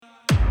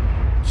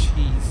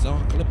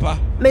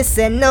Me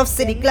say enough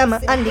see the glamour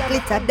and the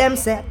glitter, them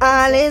say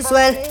all is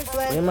well.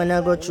 We man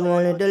a go through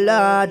only the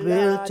Lord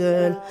will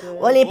tell.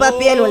 Only pa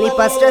pain, only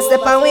pa stress,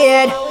 step and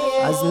weird.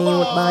 As me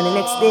out born the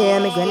next day,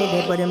 me granny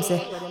dead, but them say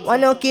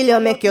one no kill you,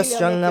 make you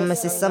strong. And me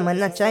see some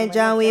man a try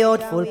jar we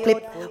out full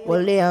clip.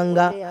 Hold the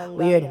anger,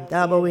 we hear them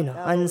talk but we no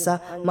answer.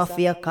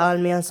 Mafia call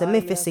me and say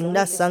me fi sing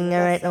that song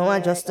right now.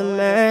 And just to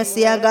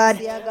mercy of God,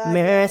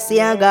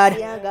 mercy of God,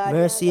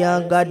 mercy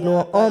of God.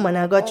 No, oh man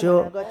I got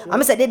you. And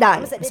me say the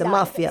dance, me say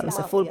Mafia, me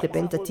say Fullklipp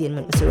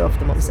Entertainment, me say Rough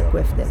them up, me say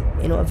Queft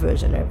them. You know a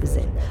version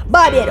represent.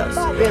 Barbados,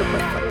 real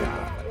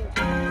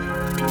quick.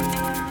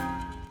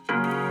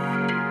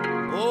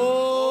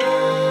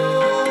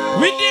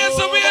 We dance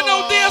over here,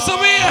 no dance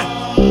over here.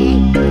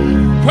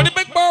 For the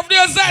big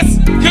birthday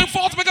zest, King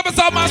Force make up a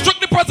sound man,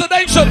 strictly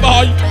presidential,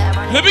 boy.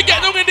 Let me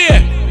get them in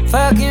there.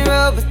 Fucking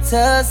Robert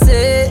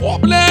Tussett.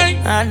 Wobbling.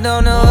 I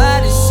don't know how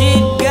this shit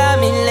got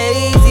me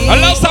lazy. I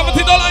love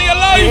 $70 on your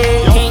life.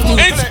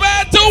 It's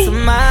bad too.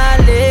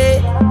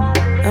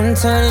 I'm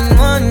turning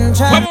one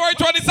track. February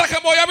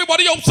 22nd, boy,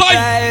 everybody outside.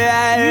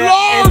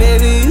 Lord.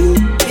 Baby,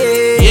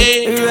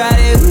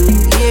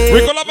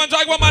 Rico Love and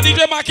Jack, one man,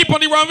 DJ Mark, keep on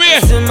the runway.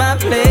 To my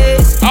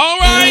place. All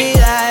right.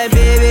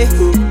 Baby,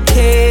 who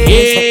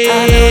cares?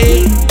 I know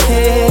you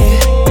care.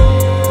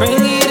 Bring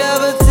it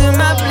over to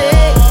my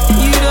place.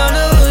 You don't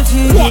know what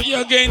you What you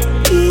again?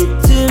 Keep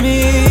to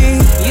me.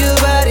 Your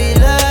body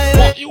like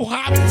what you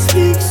have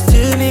speaks to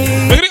me.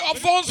 Look at the up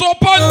phones open.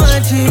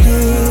 What you do.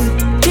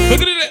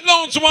 Look at it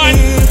launch, man.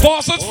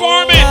 Faucet's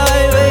farming.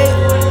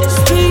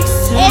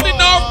 All the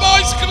North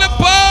Boys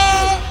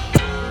Clipper.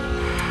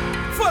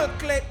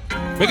 Fullklipp.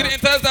 Look at the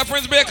interest that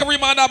friends bakery,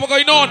 man. That's what's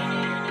going on.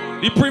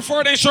 The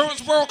preferred insurance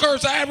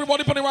brokers,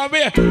 everybody putting around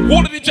here.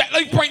 One of the jet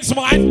life pranks,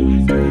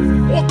 man.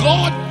 Oh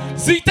God.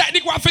 Z-Tech the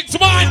graphics,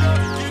 man.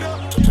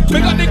 We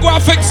got the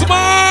graphics,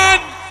 man.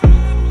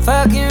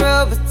 Fucking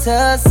Robert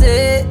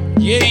Tussett.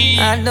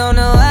 Yeah. I don't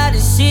know how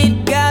this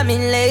shit got me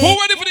late. Who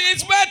ready for the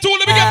inspired tool?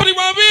 Let me get putting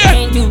around here.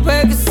 Can't do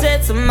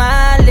Percocets on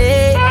my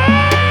leg.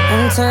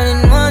 I'm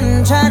turning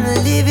one, trying to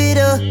live it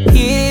up.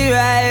 Yeah,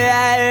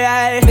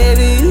 right.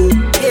 Baby,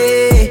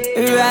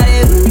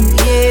 right,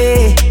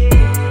 yeah.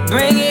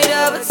 Bring it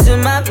over to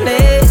my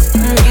place.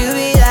 You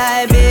be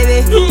like,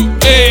 baby,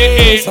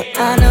 so I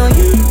know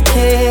you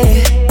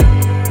care.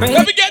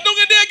 Let me get down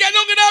in there, get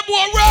down in that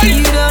boy, right?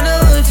 You don't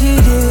know what you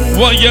do.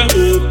 What, yeah?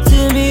 Keep to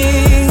me.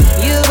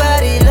 Your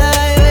body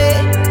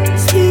like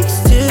speaks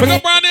to me. We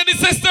got Brown and the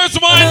sisters,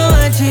 I know man.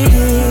 what you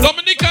do.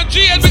 Dominic and G,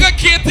 and we got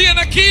Katie and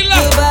Akila.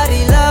 Your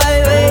body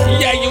like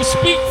Yeah, you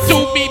speak to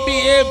me,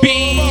 baby,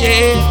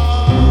 yeah.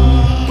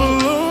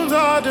 Balloons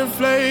are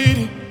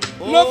deflating.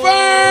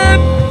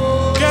 Laverne.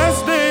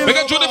 Guess they We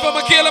got Jennifer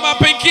Michaela, my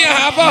Pinky and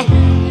Hava.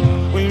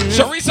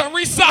 Sharisa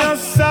Risa.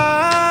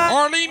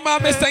 Arlene, my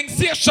Miss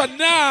Sensational.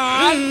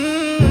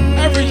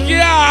 Every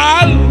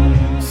girl.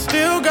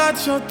 Still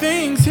got your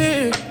things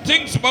here.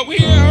 Things but we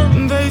here.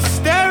 They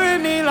stare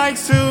at me like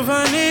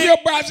souvenirs. Your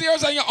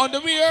brassieres and your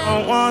underwear.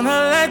 Don't wanna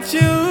let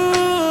you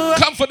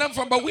Come for them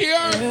from but we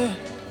here.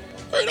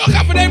 You don't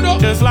come for them though.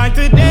 just like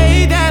the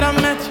day that I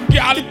met you.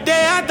 Girl. The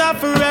day I thought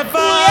forever.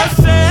 I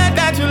said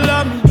that you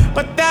love me,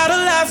 but that'll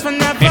last forever.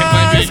 It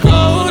might be It's cold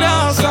cold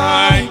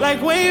outside. outside.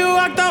 Like when you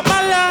walked out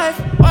my life.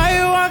 Why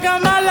you walk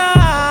out my life?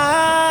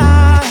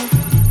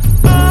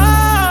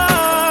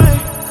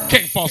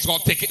 King Foss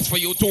got tickets for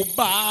you to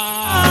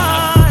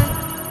buy.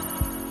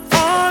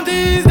 On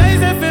these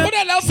days it feels What the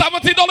hell,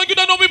 $70? You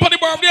don't know me for the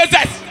birthday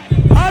zest.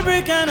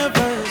 heartbreak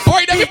anniversary.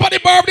 Alright, everybody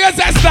birthday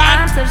zest I'm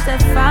time. such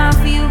that fine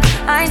for you.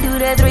 I do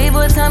that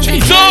 3-4 times a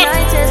Chase day. on. I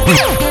just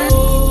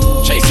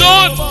Chase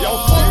on.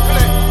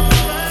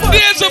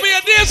 Dance over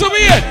here, dance over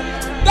here.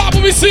 That's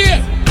what we see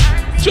it.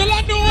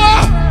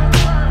 Chilanoa.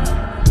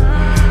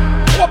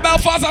 What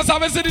Belfast has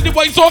haven't seen the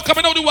way so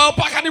coming out the well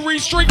back on the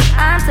Reed Street.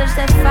 I'm such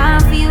that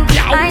fine for you.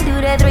 Yow. I do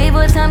that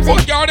 3-4 times a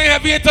What day. yard they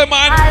have here to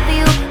man? I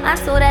feel I'm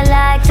so that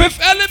like Fifth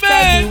that you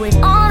element. with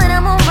all that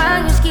I'm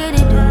around, you're scared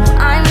to do.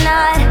 I'm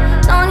not.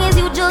 Long as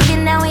you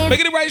joking now if Make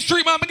it the right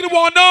street, man. Make it the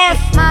one north.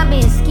 my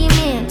bitch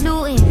scheming,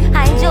 looting,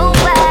 hide your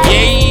back.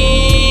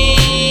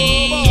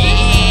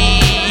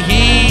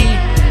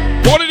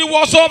 Yeah. One of the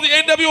walls off the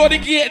NWO the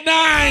gate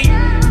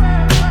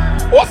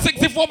 9. What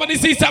 64 man the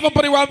C7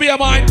 put it around here,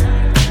 man.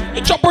 The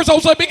choppers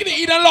outside making it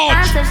eat a I'm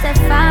lot. such that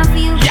fine for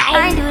you. Yow.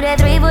 I do that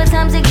 3-4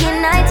 times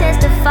again, I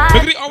testify.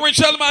 Make it the orange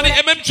shell, man. The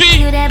MMG.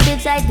 You that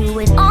bitch, I do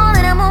it all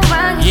that I'm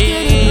around, you're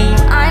scared to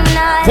do. I'm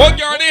not. What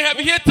yard they have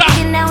here to?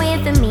 Now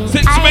in for me.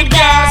 6 I men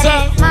got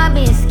Gaza. it. My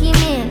bitch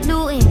scheming,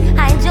 looting,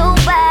 hide your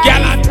back.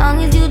 Gallant. As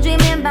long as you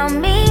dreaming about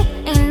me,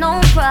 ain't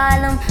no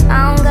problem.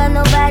 I don't got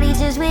nobody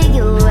just with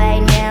you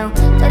right now.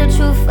 Tell the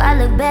truth, I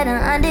look better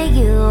under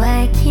you.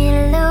 I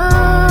can't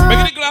lose.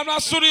 Make it the Glam Now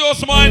Studios,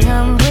 man.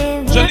 I'm with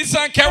you.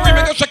 Jalisha and Carrie,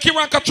 make it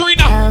Shakira and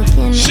Katrina. How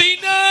can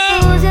Sheena.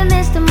 lose and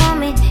miss the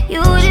moment?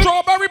 You just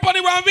Strawberry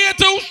bunny round here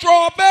too.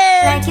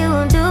 Strawberry. like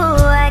you do.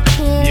 I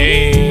can't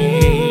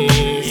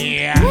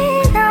Yeah.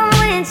 when I'm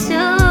with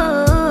you.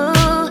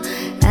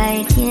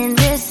 I can't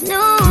just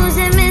snooze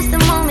and miss the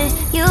moment.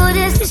 You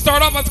just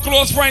as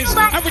close friends.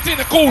 Everything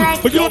is cool,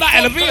 but you know that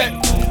elevate.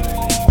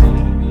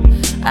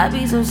 I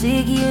be so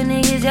sick, you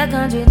niggas, you're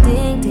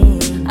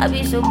contradicting. I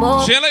be so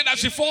bold. She ain't like that,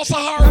 she falls to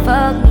her.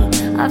 Fuck me,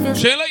 I feel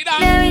she ain't like that.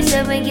 Mary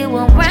said when you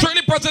won't run.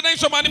 Strictly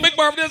presidential, man. The big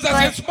birthdays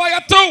that's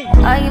inspired too.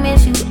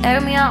 Arguments, you air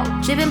me out.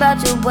 Tripping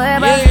about your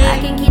whereabouts. I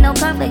can't keep no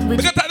conflict with you.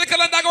 We got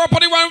technical and dagger up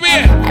on the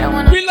runway. I don't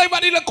wanna. We live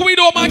at the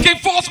Liquido, man. Can't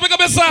false, make up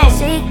yourself.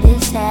 Shake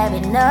this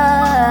habit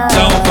up.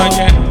 Don't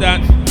forget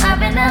that. I've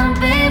been down,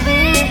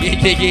 baby.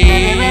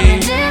 Yeah.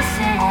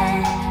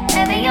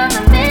 Baby, you're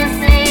the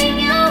missing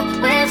you.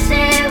 Wish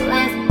it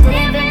was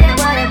different than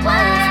what it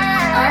was.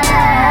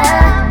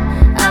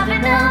 I've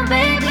been down,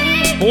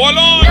 baby. Hold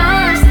on.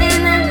 Lost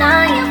in the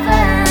night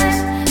first.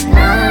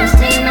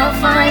 Lost in no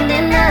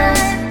finding us.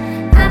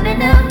 I've been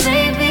down,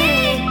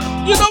 baby.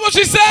 You know what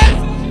she said?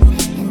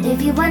 And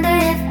if you wonder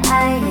if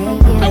I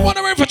hate you, I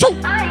wonder if it's true.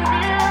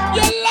 I do.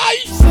 Your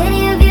life.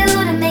 City of you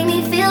to make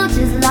me feel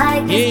just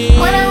like this.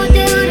 What I would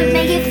do to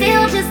make you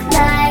feel just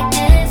like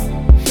this.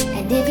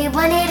 And if you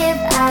wanted, if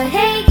I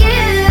hate you,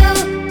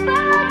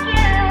 fuck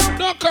you.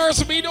 Don't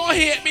curse me, don't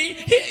hit me.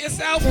 Hit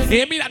yourself.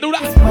 Hit me, not do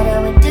that. What I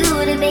would do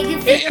to make you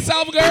feel. Hit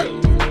yourself, girl.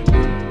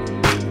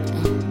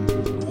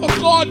 Oh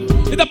God,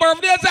 it's the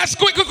birthday. That's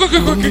quick.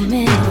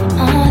 Honesty.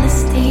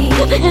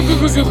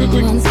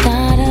 Someone's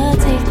gotta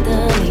take the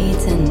lead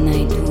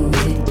tonight.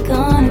 Who's it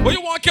gonna be? But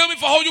you want to kill me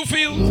for how you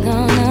feel? I'm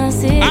gonna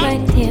sit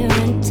right here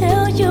and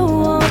tell you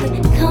all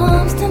that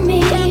comes to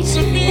me. If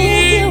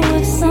you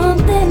have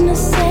something to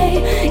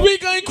say, we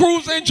going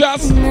cruising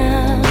just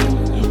now.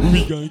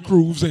 We going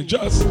cruising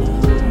just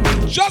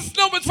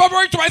now it's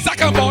February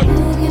 22nd, boy.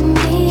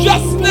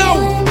 Just now.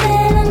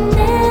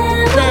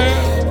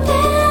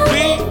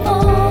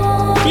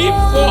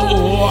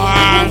 Before.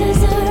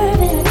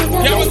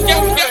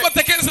 Get my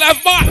tickets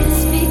left, man.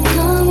 It's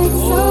becoming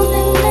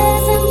something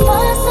that's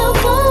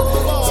impossible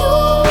to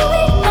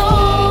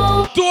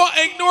ignore. Don't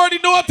ignore the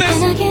notice.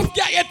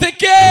 Get your I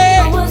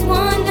ticket. was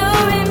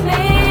wondering,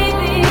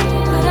 maybe,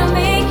 could I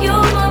make you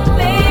my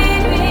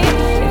baby?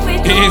 If we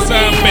do It's a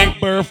big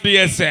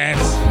birthday, says.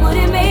 would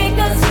it make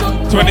us so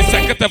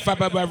 22nd of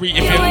February.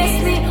 If you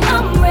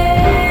I'm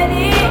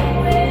ready.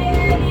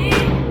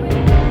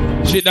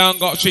 she done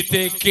got she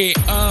ticket.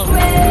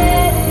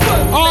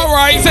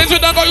 Alright, since you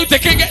done got you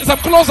ticket, get some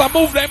clothes and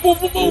move them.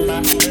 Move.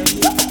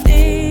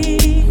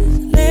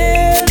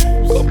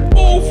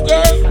 Move,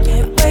 girl.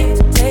 Can't wait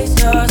to taste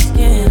your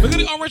skin. Look at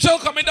the orange shell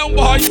coming down,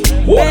 boy.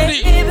 What are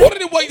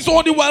the whites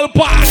on the well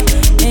path?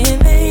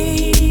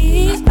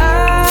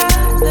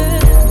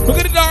 Look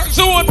at the dark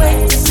zone.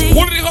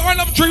 What are the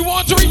Harlem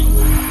 313?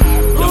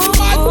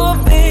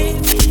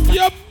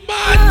 You're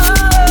mad.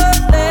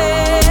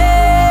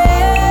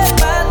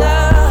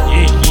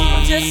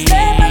 Just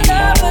let my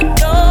love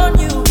adorn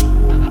you.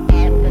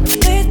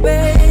 Please,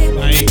 babe.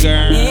 My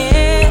girl.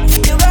 Yeah,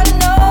 you gotta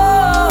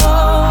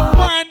know.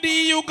 Brandy,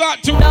 you got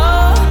to. You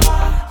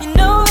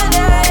know that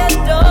I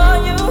adore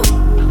you.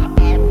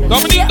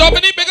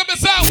 Dominique, big up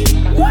yourself.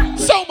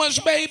 So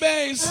much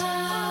babies.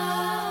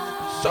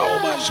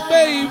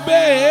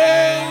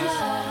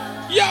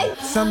 Yo.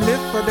 Some live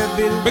for the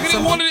bill. Make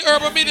it one of the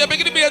urban media, make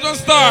it the Bears on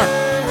Star.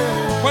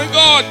 My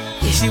God.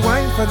 She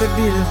whine for the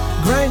bill,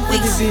 grind for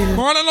the bill.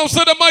 Run along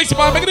to the mice,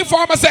 man. Make it the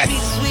pharmacist.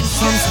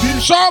 Some still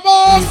Sharp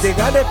off. they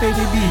gotta pay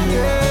the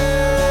bill.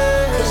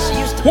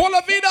 Hold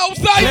a video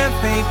outside.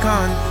 Champagne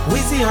con,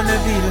 Wizzy on the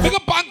bill. Make a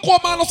banco,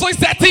 man. Also, it's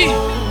that team.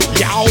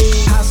 Yow.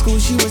 High school,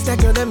 she was that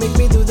girl that make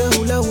me do the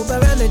hula hoop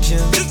around the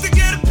gym. Just to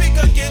get a pick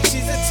again,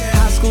 she's a 10.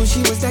 High school, she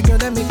was that girl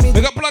that make me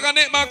Make a plug on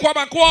it, man.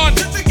 Quan.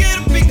 just to get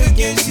a pick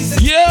again, she's a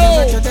 10. Yo.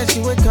 Never thought that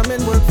she would come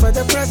and work for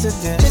the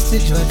president. Just to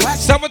join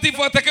watch. 70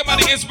 for a ticket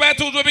money in spare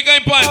tools will be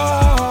going plan.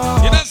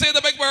 You don't say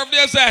the big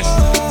birthday says.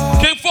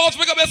 King Falls,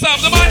 pick up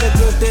yourself, the man. Had a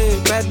good day,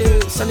 bad day,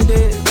 sunny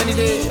day, rainy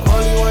day. All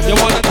You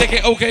want a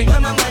ticket, okay? my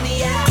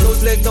money at.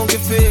 Close leg don't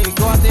get fit.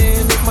 Go out there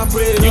and make my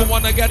bread. You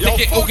want to get a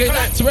ticket, okay?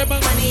 That's right,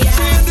 man. She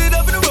ended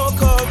up in a roll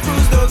call,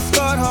 bruised up,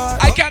 scarred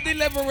hard. I can't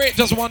deliver it,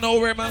 just one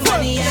over, man.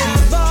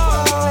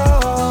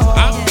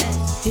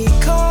 He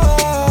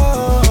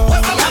called.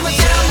 I'ma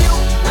tell you,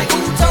 like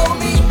you told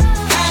me,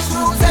 cash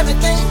rules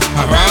everything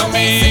Around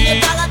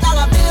me.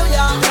 Dollar bill,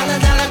 y'all.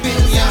 Dollar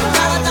bill,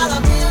 y'all.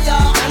 Dollar bill,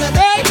 y'all.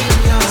 Hey.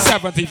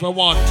 70 for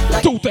 1,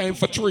 2 times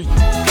for 3.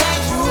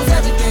 Cash rules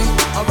everything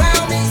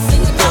around me.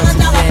 Sing a dollar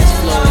bill,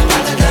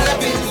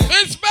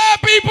 y'all. It's bad,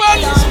 people.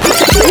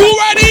 You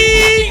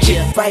ready?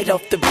 Yeah, right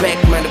off the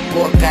back, man, the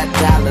boy got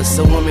dollars,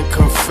 so women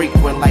come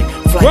frequent like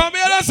flight. Well, me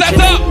and I set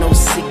It up. ain't no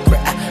secret,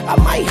 I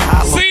might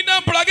holler. See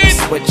them plug in.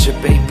 With you,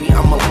 baby,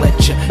 I'ma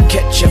let you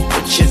catch up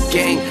with your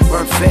gang,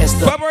 run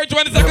faster. February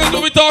 22nd,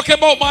 what we talking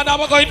about, man? How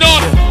we going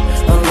on?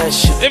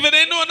 Unless you If it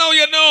ain't no, now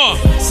you know.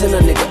 send a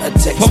nigga a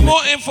text. For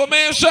more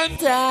information,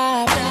 Wait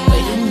a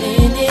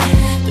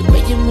minute, the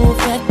way you move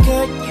that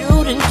girl, you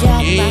done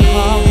got my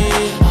heart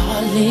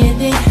all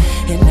in it,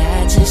 and I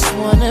just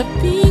wanna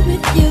be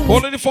with you.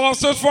 one of the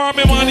Fosters for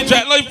me, man. The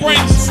Jet Life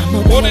Prince.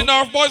 One of the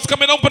North Boys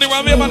coming up on the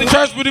Ramie, man. The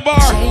Church Beauty Bar.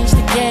 Change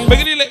the game.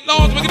 Making it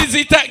Lounge. We're gonna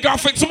see that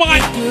graphics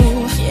mine.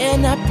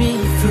 Cannot be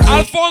free.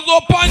 Alfonso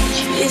Punch.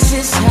 This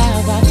is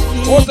how I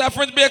feel. What's that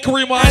French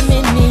bakery, man? I'm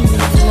in need of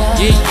love.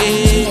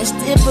 Yeah. Let's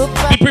dip up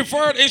The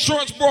preferred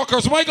insurance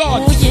brokers, my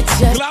God.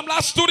 Glam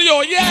Last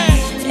Studio, yeah.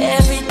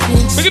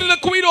 everything. We're gonna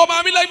the Queen, oh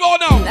man, we live all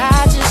now.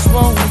 I just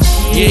want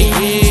you.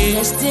 Yeah.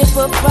 Let's dip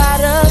up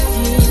out of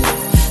you.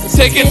 Let's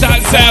Take it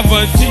at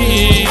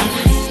 17.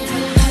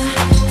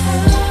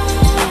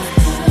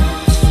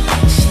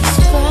 She's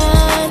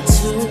fine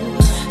too,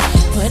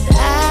 but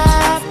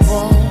I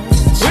want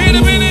you. Wait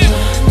a minute.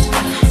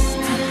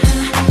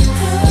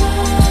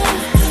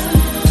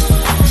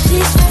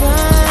 She's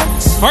fine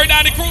too. Alright,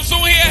 now the crew's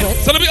still here.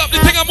 So let me up the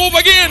thing and move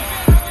again.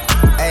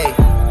 Hey.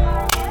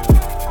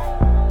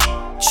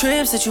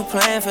 Trips that you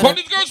plan for. From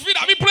these girls' feet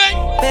that be playing.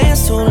 Been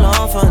too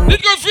long for These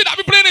girls' feet that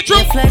be playing the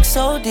trip. Flex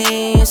OD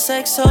and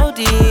sex OD.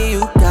 You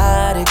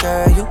got it,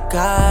 girl, you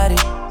got it.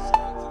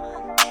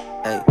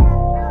 Hey.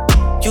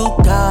 You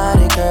got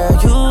it, girl,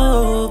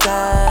 you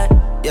got it.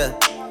 Yeah.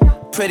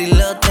 Pretty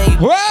little thing,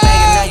 you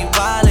banging, now you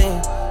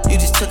wildin'. You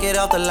just took it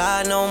off the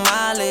line, no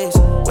mileage.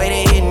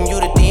 Waiting, hitting you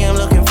the DM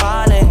looking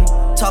violent.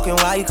 Talking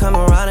while you come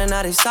around and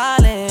now they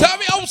silent. Tell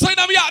me outside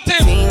of me active.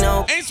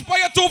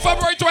 Inspire 2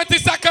 February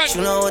 22nd.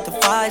 You know what the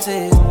price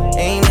is.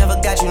 Ain't never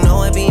got you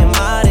know it being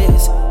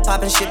modest.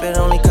 Poppin' shit, but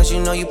only cause you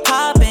know you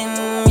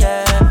poppin',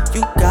 yeah.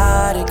 You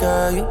got it,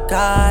 girl, you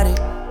got it.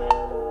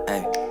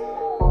 Hey.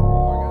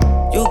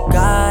 You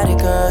got it,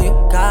 girl, you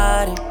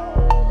got it.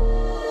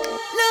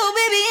 Little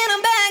baby in a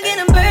bag in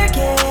a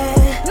Birkin.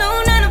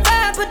 No 9 to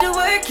 5, put the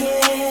work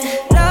in.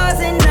 Laws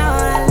and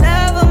all, I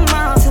love them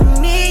all. To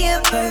me,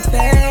 you're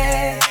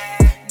perfect.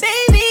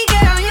 Baby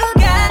girl, you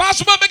got it.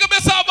 Marshall, make a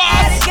mess out,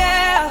 boss.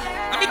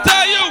 Let me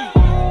tell you.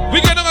 We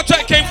gonna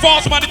check King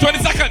Falls on the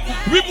 22nd.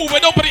 We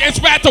moving up to the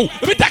Inspirato.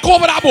 Let me take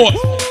over that boy.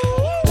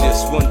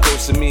 Just one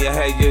dose of me, I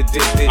had you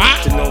addicted.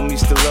 To know me,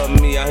 still love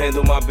me, I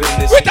handle my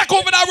business. We take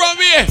over that run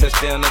here.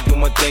 Touchdown, I do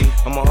my thing.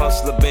 I'm a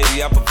hustler,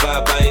 baby, I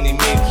provide by any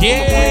means.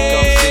 Yeah. I'm a great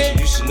conversation,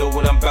 you should know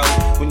what I'm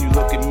about. When you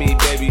look at me,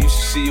 baby, you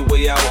should see your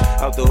way out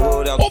the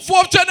hood, out the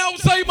 4th Gen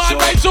outside, man,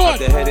 right on.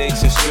 The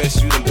headaches and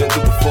stress you done been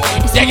through before.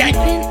 Yeah.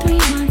 Been 3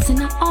 months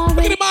and I already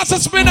look at the master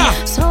spinner.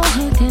 So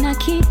hooked and I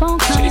keep on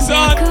coming. She's My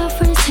on.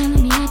 girlfriend's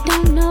telling me I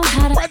don't know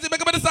how to. President,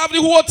 make a better sound for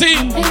the whole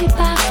team.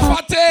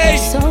 Fatty.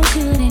 So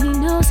good and he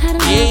knows how to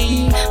love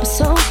me. But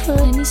so good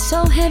and he's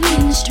so heavy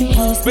in the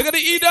streets. We're gonna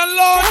eat and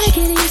lunch. Gotta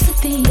get used to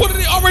things. Put it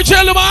in the orange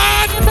yellow,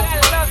 man.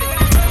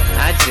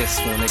 I just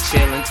wanna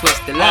chill and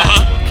twist the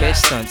line. Catch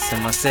stunts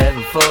in my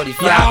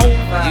 745.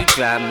 You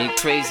drive me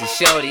crazy,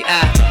 shorty.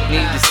 I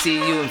need to see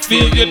you and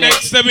feel you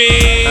next to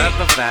me. I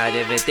provide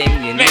everything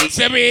you need. Next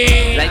to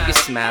me. Like your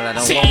smile, I don't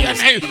want to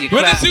see you cry.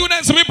 When I see you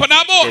next to me,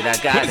 Panamo. When I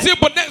see you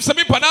next to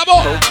me,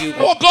 Panamo.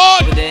 Oh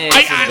God,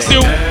 I asked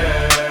you.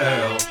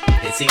 Girl,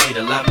 it's easy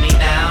to love me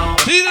now.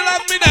 Easy to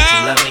love me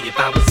now. Would you love me if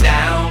I was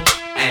down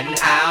and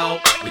out?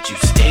 Would you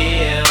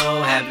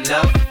still have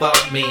love for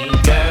me,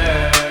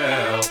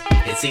 girl?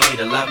 It's easy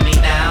to love me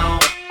now.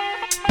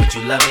 Would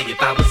you love me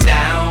if I was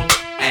down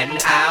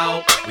and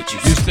out? Would you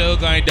still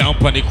going down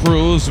on the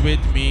cruise with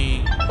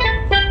me?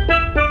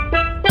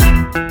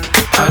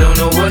 I don't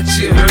know what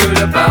you heard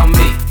about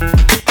me,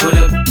 but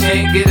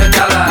can't get $1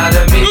 out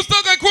of me. You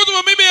still going cruising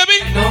with me,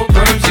 baby? No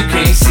perms you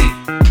can't see.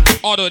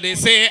 Although they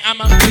say I'm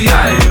a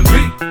B.I.M.B.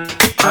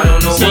 I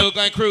don't know still what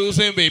going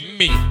cruising with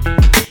me.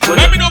 But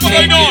let me know what's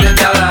going on. Can't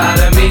get $1 out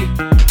of me.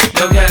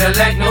 No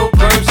Cadillac, no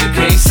perms you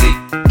can't see.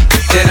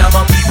 Then I'm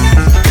a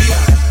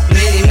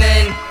many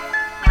men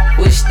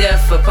wish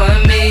death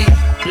upon me.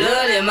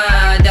 Blood in my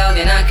eye, dog,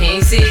 and I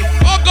can't see.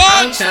 Oh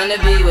God! I'm trying to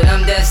be what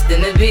I'm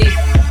destined to be,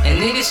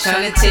 and niggas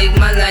trying to take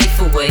my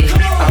life away.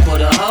 I put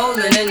a hole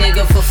in a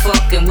nigga for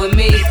fucking with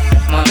me.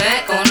 My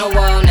back on the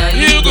wall, now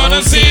you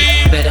gonna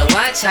see. Better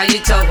watch how you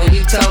talk when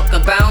you talk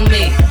about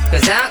me,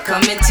 cause I'll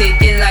come and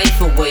take your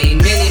life away.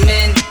 Many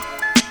men,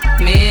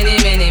 many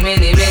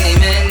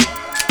men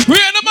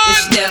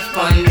wish death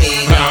on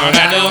me. No,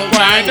 I don't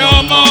cry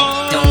no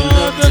more. Don't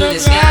look to the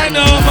sky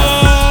no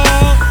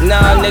more.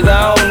 Nah, nigga,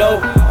 I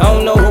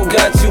don't know who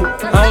got you.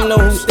 I don't know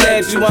who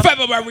stabbed you.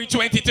 February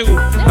 22.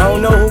 I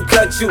don't know who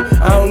cut you.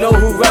 I don't know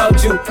who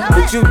robbed you.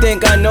 But you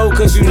think I know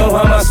cause you know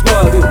how my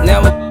squad do.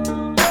 Now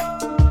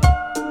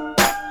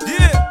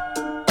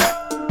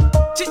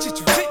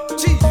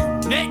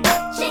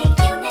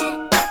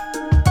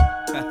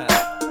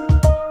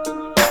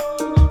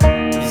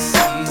It's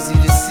easy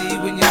to see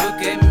when you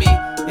look at me.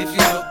 If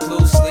you look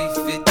closely,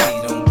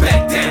 50 don't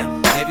back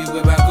down.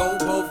 Everywhere I go,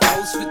 both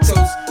coast for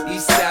toast.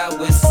 East side,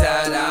 west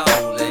side, I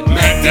hold that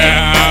Mac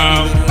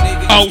down.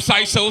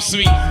 Outside so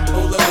sweet.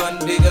 Hold a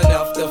gun big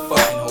enough to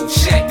fucking hold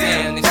shack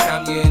down. Next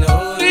time you in the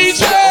hood,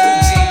 DJ.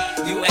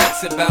 OG, you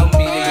ask about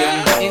me, the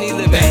young any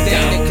living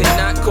thing that could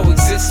not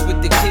coexist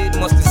with the kid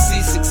must have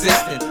ceased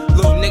existing.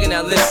 Little nigga,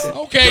 now listen.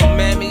 Okay. Your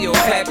mammy, your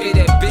pappy,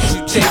 that bitch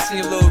you chasing,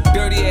 your little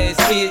dirty ass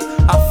kid.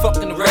 I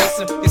fucking erase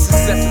him. Your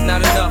success is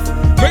not enough.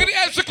 Bring the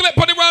extra clip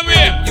on the run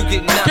here. You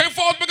get knocked. Can't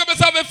fall, pick up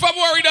yourself in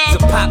February, It's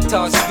dog. a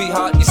Pop-Tart,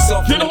 sweetheart. You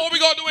soft. You know what we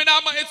gonna do in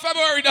that month? It's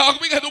February, dog.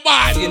 dog. We got to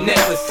buy. Your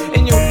necklace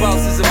and your boss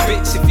is a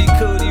bitch. If he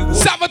could, he would.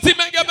 17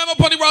 man, get member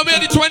pony around here.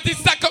 The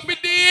 22nd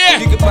with the year.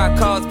 You can buy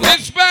cars, but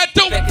it's bad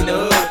too. Back in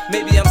the hood,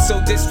 maybe I'm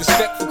so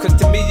disrespectful, cause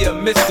to me you're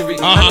a mystery.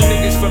 I know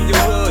niggas from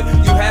your hood,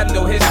 you have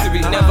no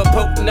history. Never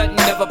poke nothing,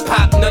 never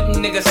pop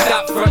nothing, nigga,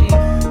 stop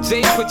frontin'.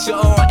 Jay put you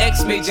on,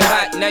 X made you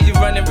hot. Now you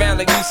running around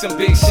like you some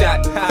big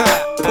shot.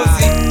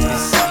 Pussy,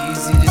 it's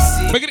easy to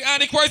see. Make it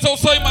Antichrist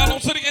outside, man.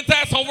 Don't sit in the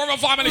home for my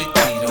family.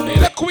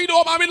 The Queen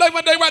of Mommy live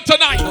when they run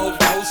tonight.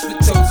 Toast for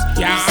toast.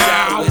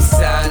 Yeah. West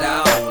side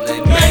out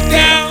and back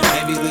down.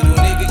 Every little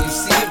nigga you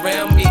see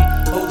around me.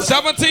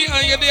 17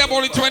 and you're there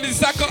only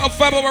 22nd of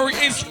February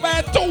is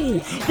bad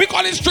too. We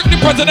call it strictly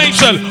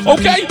presidential,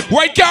 okay?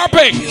 Right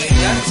carpet.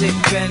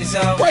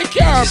 Right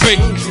carpet.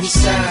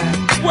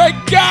 Right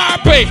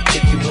carpet.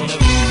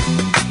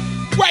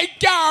 Right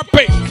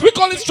carpet. We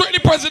call it strictly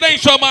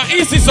presidential, man.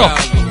 Easy so.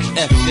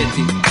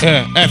 F50.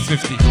 Yeah,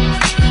 F50.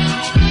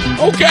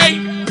 Okay.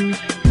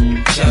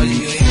 Tell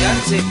you ain't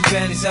gotta take your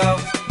panties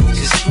off.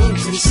 Just move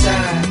to the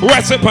side.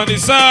 Rest up on the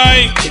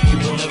side. If you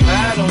wanna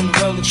ride on the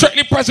roller.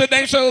 Strictly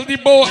presidential, the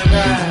boy.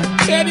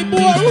 Yeah, the boy,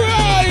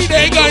 right.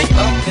 There you go.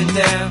 Up and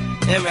down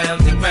and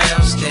round and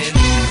round. Stand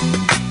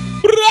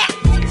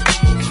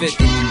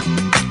 50.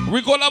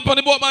 We call up on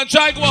the boat, man.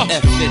 Jaguar.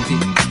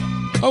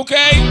 F50.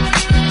 Okay.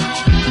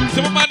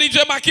 Some of my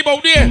DJ Mackie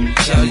out there.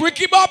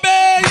 Ricky Bobby.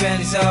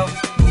 Panties off.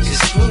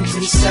 Just move to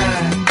the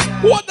side.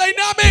 What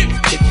dynamic?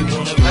 If you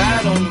wanna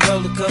ride on the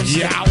roller coaster,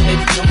 yeah.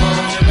 Baby, come on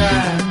and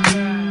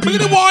ride. Look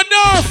at the one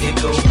nerve.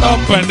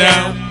 Up and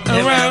down,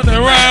 around and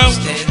around.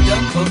 Stand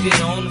up or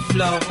get on the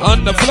floor.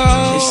 On the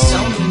floor. It's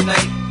on the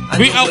night.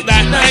 We out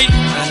that night. I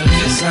know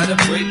just how to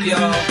break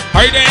y'all.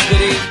 Are you there?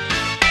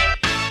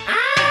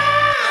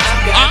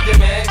 I got the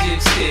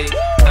magic stick.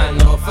 I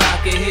know if I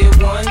can hit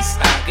once,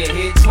 I can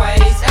hit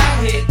twice.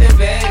 I hit the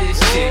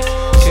baddest chick.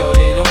 Sure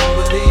they don't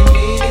believe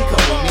me, they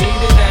call me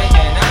tonight,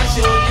 and I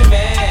show you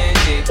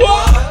magic.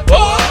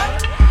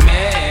 What?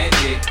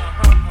 Magic.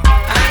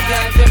 I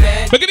got the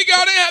magic. Look at the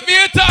girl they have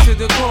here, to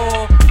the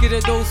core. Get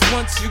a dose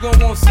once, you gon'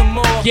 want some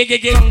more. Yeah.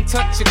 Tongue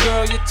touch your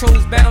girl, your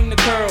toes bound to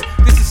curl.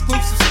 This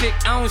exclusive stick,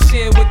 I don't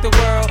share with the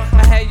world.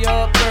 I had you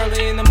up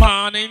early in the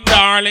morning,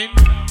 darling.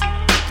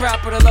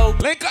 Proper the low.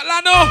 Link up,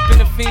 Lano. Been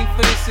a fiend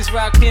for this, is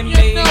rockin'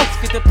 me. Let's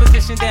get the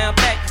position down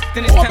back.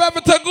 Then it's time. I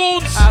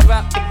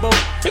rock the boat.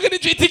 Look at the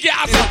GT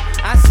gas.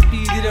 I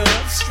speed it up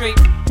straight.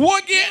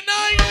 One get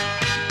nine.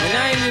 When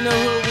I ain't in the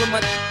hood with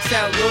my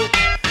sound low.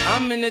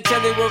 I'm in the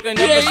telly working,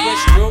 never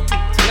switch broke.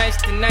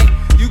 Tonight's the night.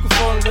 You can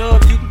fall in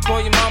love. You can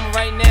call your mama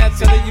right now.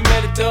 Tell her you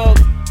met a dog.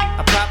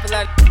 I pop a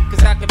lot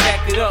cause I can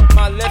back it up.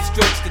 My left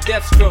stroke's the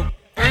death stroke.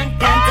 I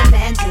got the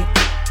magic.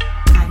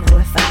 I know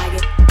if I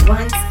get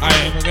once, I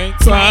ain't gonna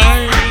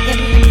try. I get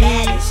the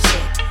baddest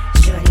shit.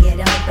 Sure you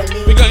don't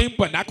believe. We gonna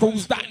put that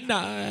cruise that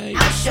night.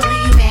 I'll show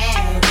you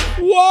magic.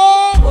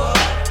 Whoa.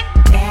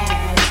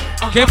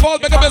 Magic. Okay,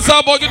 folks, make up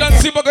yourself, but you don't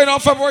see what's going on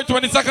February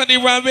 22nd. The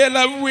runway,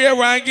 like we're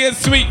around get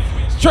sweet.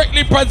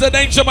 Strictly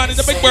presidential, man. It's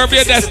a big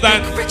birthday that's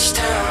done.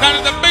 That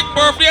is a big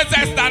birthday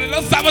that's done.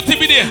 It's 17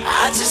 there.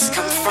 I just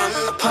come from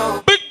the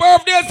pole. Big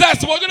birthday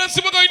that's what. You don't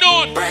see what's going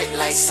on. Bright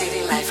light,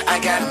 city life. I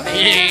gotta make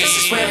it.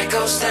 This is where it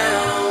goes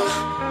down.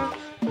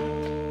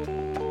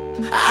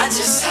 I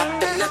just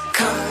happen to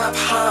come up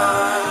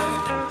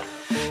hard.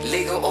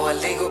 Legal or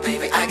illegal,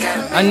 baby, I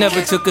gotta make I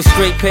never took a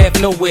straight path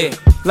nowhere.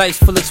 Life's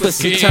full of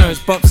twists and turns,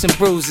 bumps and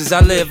bruises.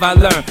 I live, I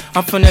learn.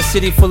 I'm from that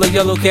city full of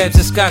yellow cabs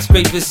and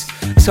skyscrapers.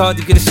 It's hard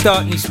to get a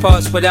start in these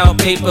parts without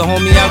paper.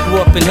 Homie, I grew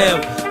up in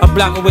hell, a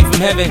block away from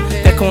heaven.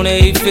 That corner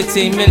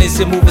 8-15 minutes,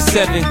 it move a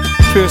 7.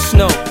 Pure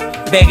snow.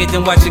 Bag it,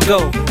 then watch it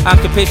go.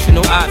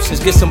 Occupational options,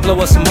 get some blow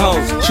or some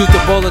hoes. Shoot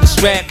the ball of the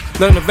strap,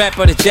 learn the rap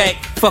or the jack.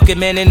 Fuck it,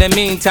 man, in the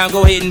meantime,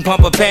 go ahead and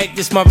pump a pack.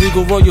 This my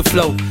Regal Royal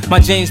flow,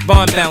 my James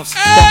Bond bounce.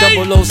 That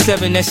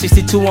 007, that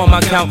 62 on my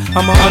count.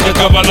 I'm a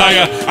undercover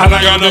liar, I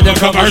like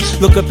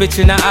undercovers. Look a bitch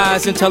in the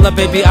eyes and tell her,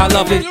 baby, I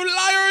love it. You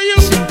liar, you.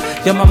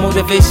 You're my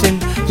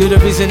motivation, you're the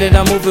reason that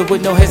I'm moving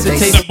with no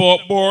hesitation.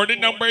 Board the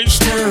numbers.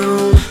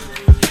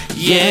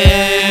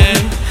 Yeah,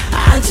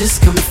 I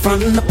just come from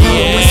the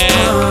poorest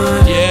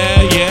part.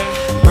 Yeah.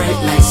 Bright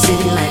light,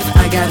 city life,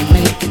 I gotta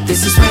make it.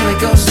 This is where it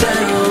goes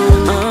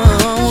down.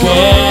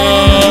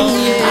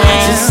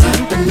 I just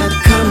happen to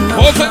come up.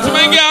 What's that to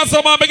make it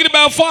so man, making it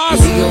about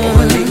fast.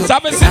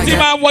 760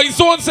 man, what you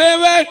so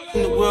say,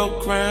 in the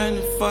world crying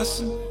and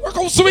fussing. Work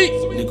on sweet.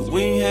 Nigga,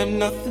 we ain't have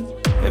nothing.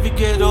 Every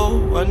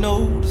ghetto, I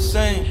know the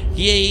same.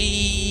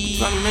 Yeah.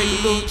 Trying to make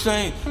a little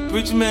change.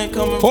 Preacher man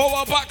coming.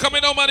 Forward back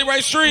coming on the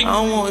right street. I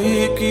don't want to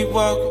hear keep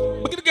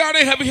walking. Look at the guy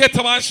they have here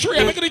to my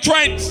street. Look at the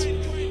trains.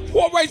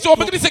 What right so?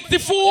 Look at the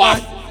 64.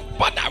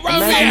 But that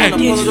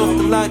round here.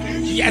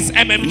 Yes,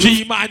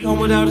 MMG man. Come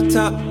without a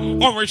top.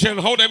 Orange and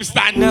hold them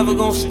stand. Never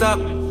gonna stop.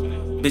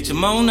 Bitch,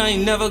 I'm on, I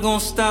ain't never gonna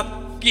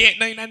stop. Get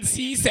 9 and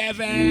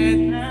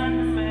C7.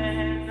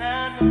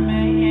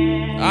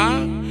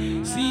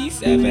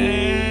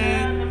 C7.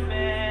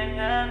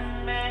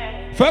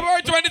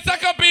 February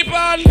 22nd, people.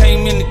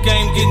 Came in the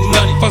game getting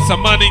money. For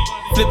some money.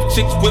 Flip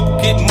chicks, whip,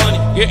 get money.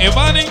 Getting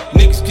money.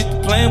 Niggas get the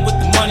playing with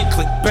the money.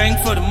 Click bang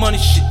for the money,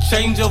 shit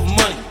change over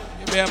money.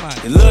 Yeah, man.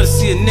 You love to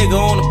see a nigga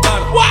on the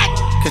bottom. What?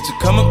 Catch a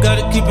come up,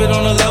 gotta keep it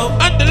on the low.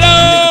 On the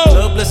low.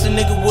 Club bless a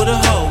nigga with a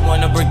hoe.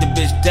 Wanna break the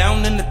bitch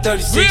down in the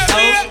 36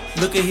 hoes.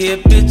 Look at here,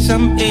 bitch,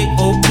 I'm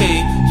A-OK.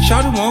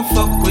 Shawty won't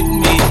fuck with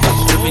me.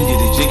 Stripping you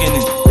the jigging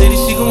and lady,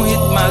 she gon' hit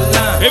my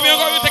line. If you're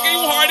gonna take you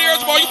hard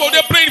ears, boy, you out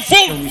there playing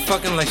fool. We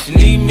fucking like she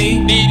need me.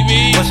 Need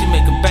me. But she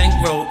make a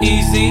bankroll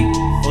easy.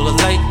 All the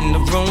light in the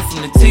room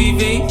from the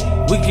TV.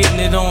 We getting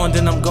it on,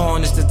 then I'm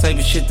gone. It's the type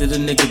of shit that a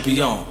nigga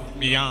be on.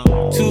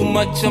 Beyond. Too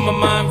much on my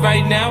mind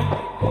right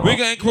now. We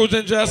getting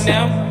cruising just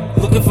now.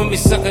 Looking for me,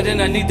 sucker,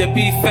 then I need to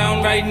be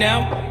found right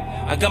now.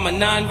 I got my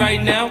 9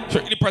 right now.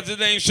 Strictly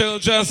presidential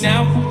just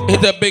now.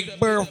 Hit a big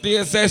birthday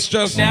SS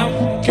just now.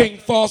 King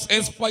Falls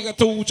Inspire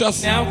 2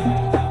 just now.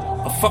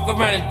 I'll fuck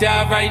around and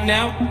die right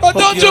now. But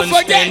don't you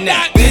forget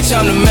that. Bitch,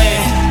 I'm the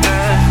man.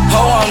 Ho,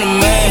 I'm the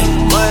man.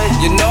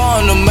 You know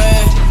I'm the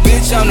man.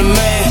 Bitch, I'm the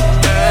man.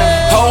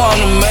 Ho, I'm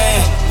the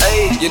man.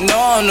 You know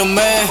I'm the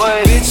man.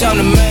 Bitch, I'm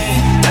the man.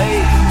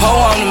 Ho,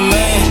 I'm the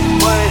man.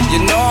 You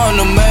know I'm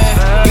the man.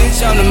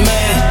 Bitch, I'm the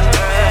man.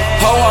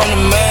 Ho, I'm the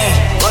man.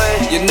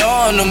 You know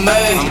I'm the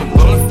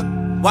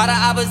man. Why the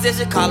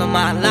opposition calling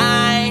my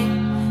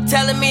line,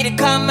 telling me to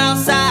come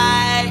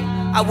outside?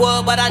 I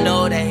would, but I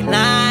know they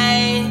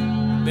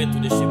lying. Been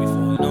through this shit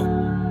before, you know.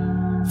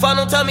 Phone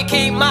them told me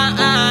keep my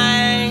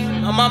eye.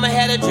 My mama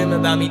had a dream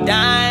about me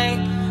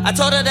dying. I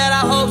told her that I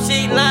hope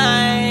she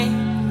lying.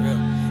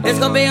 It's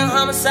gonna be a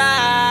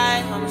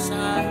homicide.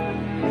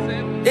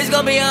 It's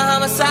gonna be a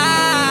homicide.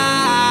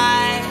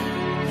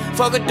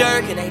 Fuck a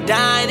Dirk and they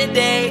dying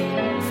today.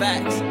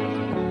 Facts.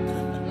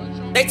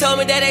 They told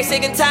me that they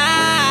sick and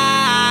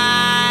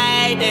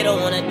tired. They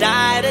don't wanna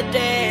die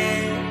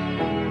today.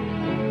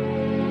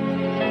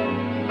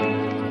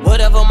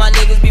 Whatever my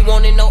niggas be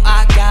wanting, no,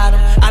 I got 'em.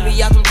 I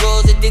be out some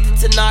drugs, addicted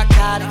to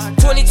narcotics.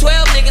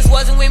 2012 niggas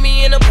wasn't with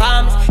me in the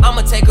promise.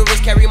 I'ma take a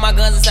risk, carry my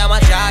guns inside my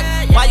jock.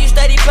 Why you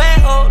steady playing,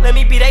 ho? Let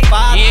me be they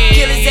father.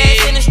 Kill his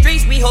ass in the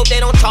streets, we hope they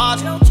don't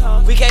charge him.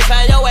 We can't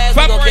find your ass,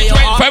 we gon' kill your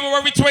heart.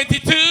 February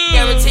 22.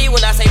 Guarantee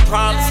when I say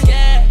promise.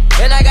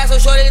 And I got some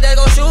shorties that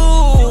gon'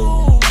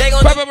 shoot. They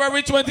gon'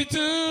 February 22.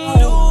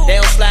 They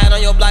don't slide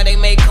on your block, they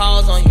make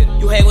calls on you.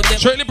 You hang with them.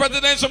 Strictly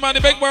presidential man,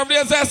 the big birthday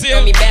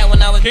assassin. Me bad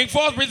when I was King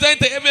Falls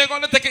presented. If you're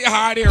gonna take it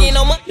hard here, you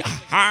know what? You're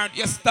hard,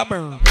 you're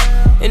stubborn.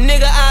 And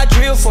nigga, I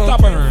drill for him.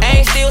 Stubborn. I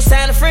ain't still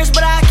signing French,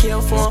 but I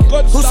kill for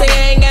him. Who say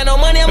I ain't got no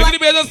money? I'm Look like, at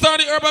the business start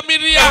the urban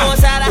media.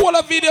 What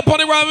What a video upon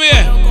the round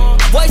here.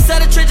 Voice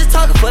of the trenches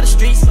talking for the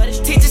streets.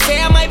 Teachers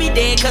say I might be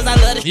dead cause I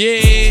love the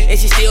Yeah. And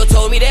she still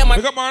told me that my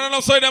We got Marlon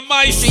outside the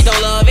mic. street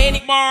don't love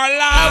any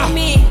Marla. of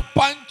me.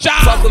 Pancha.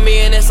 Fuck with me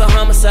and it's a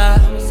homicide.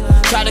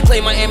 Try to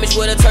claim my image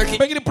with a turkey.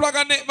 Making the plug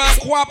on it, man.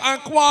 Quap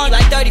and Quan.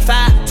 Like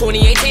 35,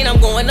 2018, I'm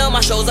going up.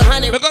 My show's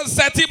 100. Because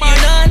Seti, man.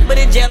 None, but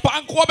in jail.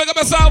 Pan Quap, big up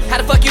yourself. How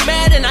the fuck you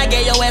mad? And I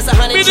gave your ass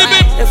 100 Bip, tries.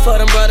 bip, bip. And for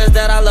them brothers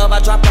that I love, I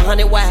dropped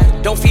 100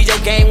 wide. Don't feed your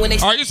game when they.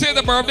 Are you saying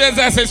the birthdays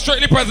as it's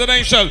strictly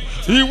presidential?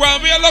 You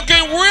want me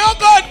looking real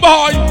good,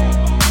 boy.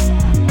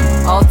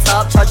 All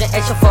top, charging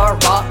extra for a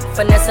rock.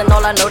 Finessing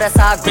all I know, that's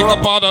how I grew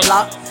up.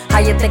 Block. How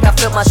you think I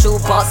filled my shoe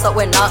box up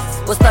with knots?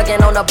 Was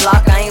thugging on the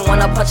block, I ain't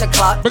wanna punch a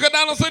clock. Because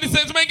down on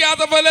 36, make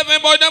guys for a living,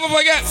 boy, never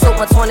forget. So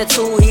my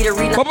 22, he the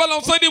reader. Papa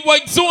on Sunday,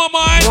 boy, so am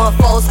I. One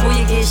false school,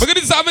 you get Look at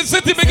this Southern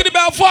City, making it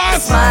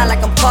Belfast. Smile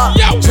like I'm pop.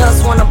 Yo.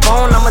 Just want a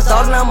bone, I'm a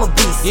dog, now I'm a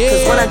beast. Yeah.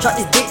 Cause when I drop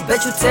this dick,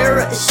 bet you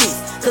tear up the sheets.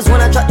 Cause when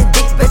I drop this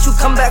dick, bet you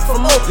come back for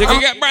more. You can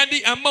get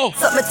brandy and more.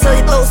 Something till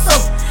you throw so.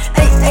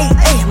 Hey,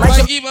 my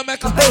Like even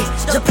make a babe.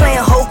 Just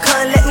playing whole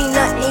cunt, let me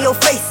nut in your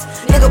face.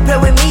 Nigga play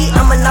with me,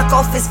 I'ma knock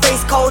off his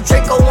face. Call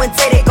Draco and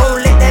Tay, they gon'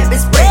 let that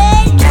bitch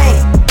break. Gang,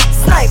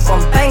 snipe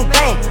from bang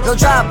bang. No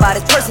drive by,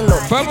 it's personal.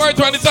 February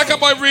 22nd,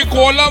 boy,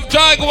 Rico, Love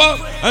Jaguar,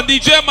 and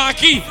DJ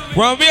Maki.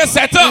 Run me a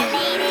setup.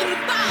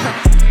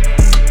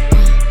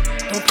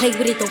 Don't play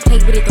with it, don't play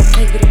with it, don't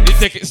play with it. The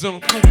tickets, no.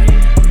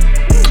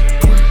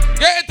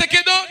 Get a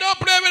ticket, don't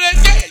play with it.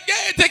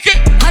 Get a ticket.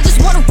 I just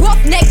want a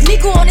roughneck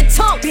nigga on the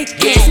tongue. You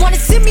just wanna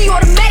send me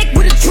automatic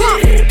with a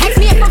drum. Ask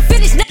me if I'm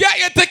finished. Get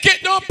your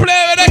ticket, don't play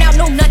with it. Now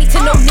no nutty to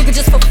no nigga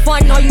just for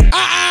fun. Are you?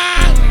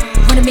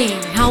 Run a man,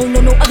 I don't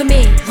know no other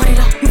man. Run it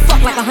up. You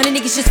fuck like 100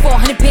 niggas just for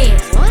 100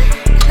 bands. What?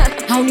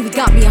 I don't even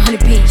got me 100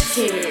 bands.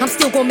 I'm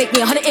still gonna make me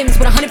 100 M's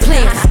with 100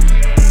 plans.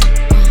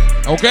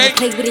 Okay. Don't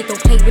play with it, don't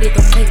play with it,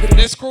 don't play with it.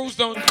 This cruise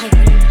don't.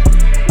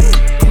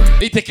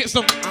 The tickets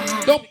don't.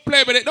 Don't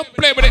play with it, don't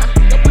play with it,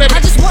 don't play with it.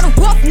 I just want a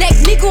roughneck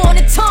nigga on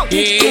the tongue.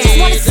 You just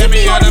wanna send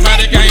me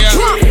automatic with a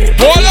drum.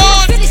 Hold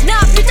on. Finish now,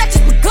 bitch, I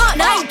just begun.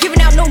 I ain't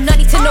giving out no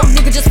nutty to no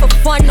nigga just for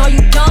fun. Are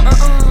you dumb?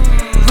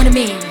 Run a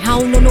man, I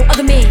don't know no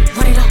other man.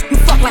 Run it up. You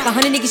fuck like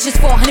 100 niggas just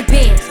for 100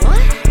 bands. What?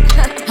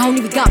 I don't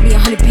even got me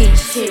 100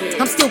 bands.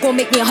 I'm still gonna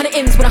make me 100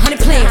 M's with 100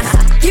 plans.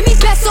 Give me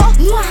peso,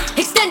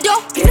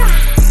 extendo.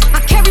 I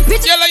carry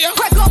bitches,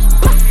 crack up.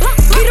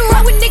 Beat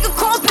around with nigga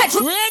call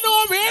petrol.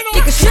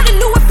 Nigga shoulda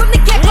knew it from the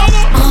get-go.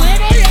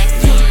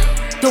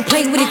 Don't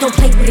play with it, don't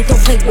play with it, don't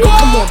play with it.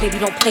 Come on, baby,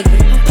 don't play with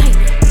it, don't play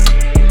with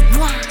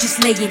it. Just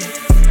lay in it.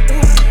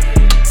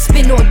 Spin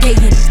all day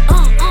in it.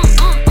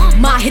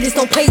 My hitters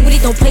don't play with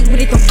it, don't play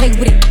with it, don't play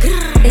with it.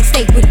 They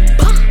stay with it.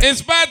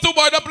 It's bad too,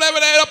 boy. Don't play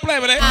with it, don't play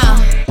with it.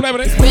 Play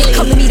with it. When it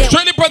come to me, that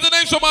Training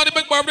presidential money,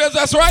 big birthdays,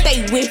 that's right.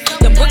 stay with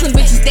the Brooklyn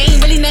bitches, they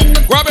ain't really nothing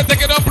to Grab it,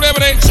 take it, don't play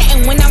with it.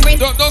 chatting when I'm ready.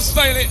 Don't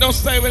stay with it, don't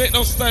stay with it,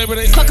 don't stay with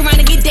it. Fuck around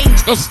and get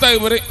dangerous. Don't stay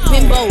with it.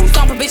 Bimbos,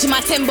 stomp a bitch in my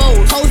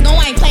Timbos. Hoes know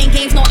I ain't playing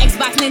games, no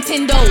Xbox,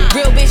 Nintendo.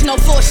 Real bitch, no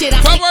full shit.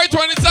 I'm February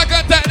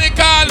 22nd,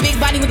 technical. big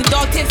body with the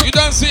dog tips. You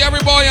don't see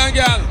every boy and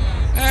girl.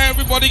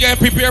 Everybody get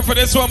prepared for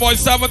this one, boy.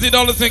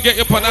 $70 and get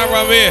your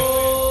panara here.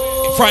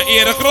 From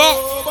 8 o'clock,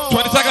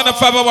 22nd of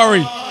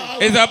February.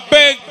 It's a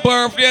big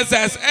birthday.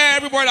 Says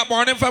everybody that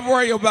born in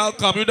February, you're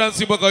welcome. You don't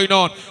see what's going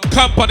on.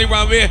 Company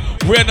around here,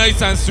 real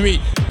nice and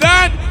sweet.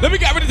 Then, let me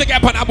get ready to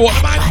get on that boat,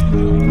 man.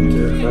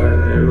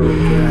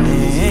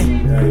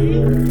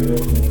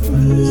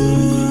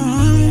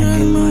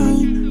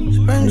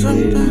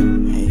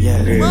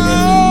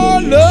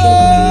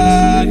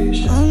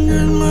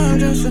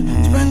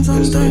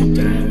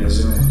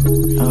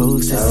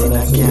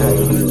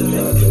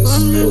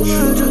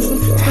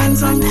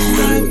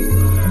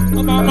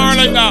 Come on,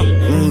 Marlon now.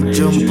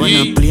 Jump on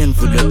a plane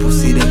for the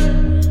pussy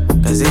then.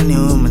 Cause any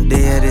woman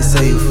there, they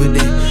say you for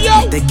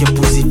them. Take your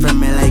pussy from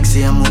me like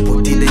say I'm a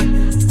putty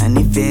then. And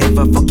if you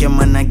ever fuck your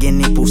man again,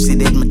 he pussy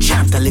dead. My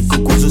chant a little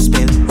gozo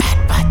spell.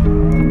 Bad.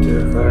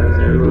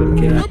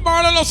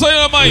 Marlon no say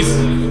no mice.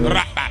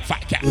 Rat bat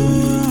fat cat.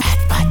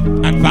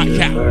 And fat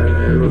cat.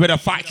 With a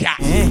fat cat.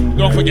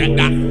 Don't forget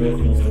that.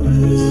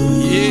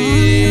 Yeah.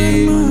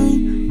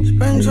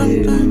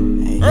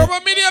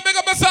 Urban Media, big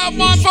up yourself,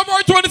 man.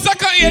 February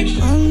 22nd,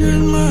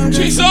 yeah.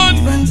 Jason.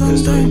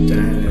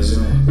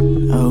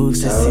 Oh,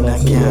 sassy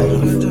like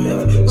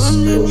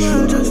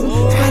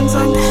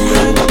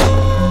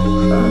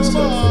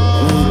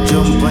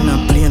jump on a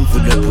plane for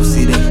the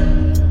pussy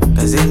then.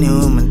 Cause any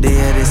woman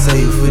there, they say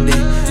you for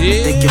them.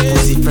 Take your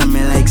pussy from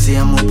me like say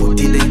I'm a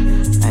putty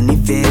then. And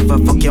if you ever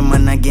fuck your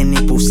man again,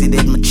 he pussy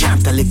dead. My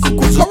chant a little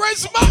gozo.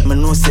 Charisma. Me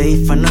no say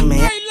if I know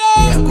me, I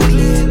good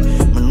lady.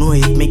 Me know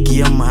if me give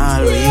you my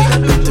always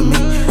that do to me.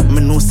 Me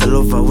no sell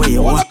over where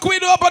you want. What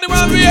queen up on the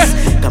round here?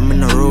 Come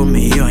in a room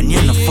me here and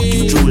you're not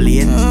fucking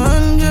Juliet.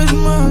 100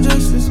 miles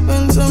just to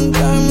spend some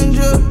time in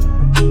jail.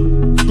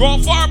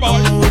 Going far, boy.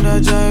 I would I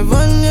drive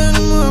 100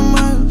 more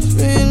miles,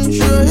 being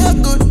sure you're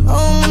good. I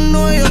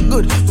know you're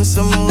good. But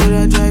someone would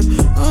I drive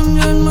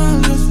 100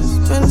 miles just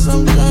to spend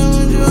some time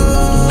in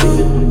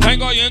jail. Thank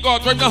God you ain't got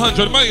to drive the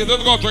 100 miles. You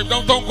don't go drive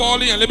down, don't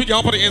call in and let me get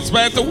on for the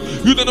inspector.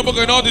 You don't know what's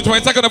going on the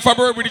 22nd of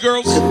February with the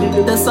girls.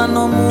 That's a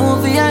no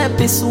movie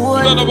episode.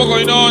 You don't know what's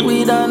going on.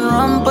 We done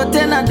run, but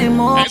then I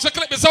demo. Hey, so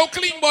clip is so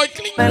clean, boy,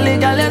 clean. Belly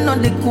girl, you know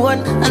the code.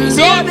 And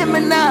baby, me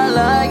nah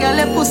lie, girl,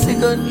 your pussy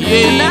good.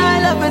 And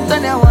I love it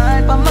when you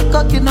wipe, but my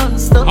cocky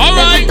non-stop.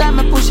 Every time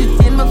I push it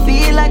in, I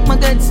feel like my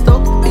get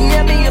stuck.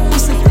 Baby, your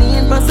pussy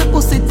clean, but the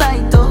pussy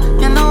tight up.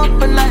 You know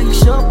open like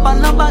shop,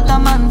 and no bag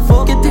of man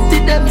fuck. Get it to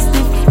them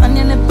stiff, and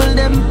you nipple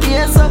them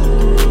pierce up.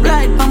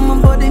 Right on my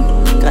body,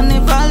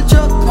 carnival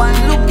choke. One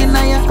look in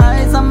your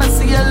eyes, I'ma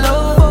see your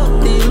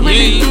love. Deal with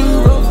the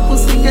thing rough,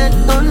 pussy get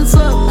done so.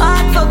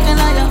 Hard fucking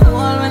on your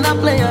wall when I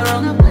play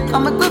around.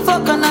 I'm a quick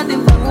fuck on the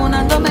moon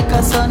and don't make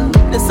a son.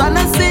 The sun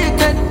is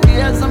secret,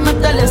 here's I'ma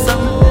tell you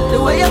something.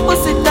 The way your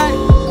pussy tight,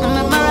 I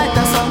make me write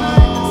a song.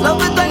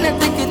 Love it when you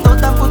take it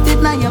out and put it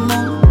in your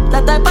mouth.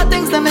 That type of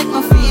things that make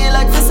me feel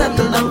like to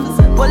settle down.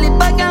 Pull it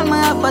back on my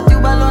heart, but you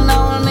alone and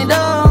hold me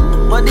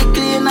down. Body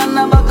clean and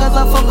never cause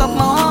I fuck up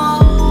my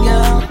home,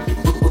 yeah.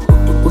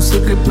 Pussy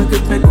grip, make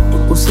it make.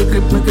 Pussy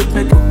grip, make it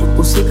make.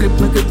 Pussy grip,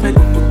 make it make.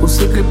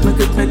 Pussy grip, make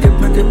it make it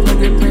make it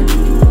make it make.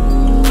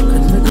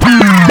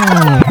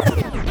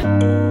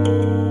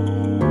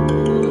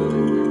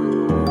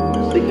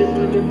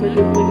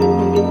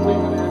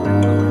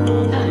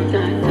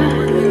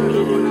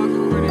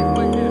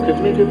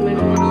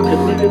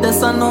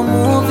 That's a no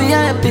movie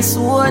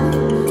episode.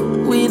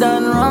 We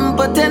done run,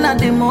 but then I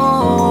the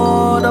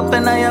mode. Up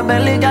in your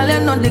belly, girl, you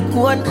know the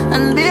code.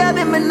 And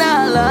baby, me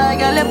nah lie,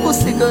 girl, your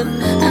pussy good.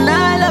 And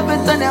I love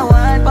it when you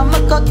wipe, but my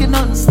cocky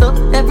non-stop.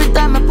 Every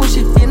time I push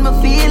it in, I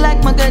feel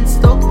like my get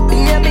stuck.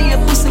 Baby,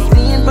 your pussy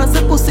clean, but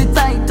the pussy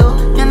tight up.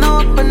 You know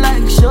open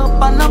like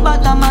shop, and no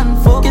bag of man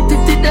fuck. Get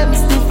it to them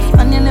stiff,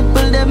 and you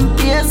nipple them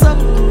pierce up.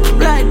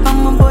 Right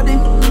on my body,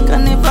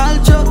 carnival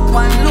choke.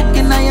 One look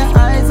in your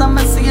eyes,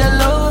 I'ma see your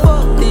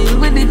love. Deal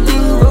with the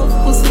thing rough,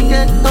 pussy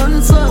get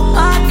done so.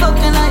 Hard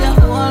fucking on your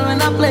wall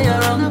when I play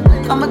around.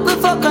 I'm a quick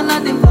fuck on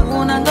the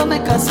moon and don't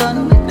make a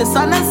son. The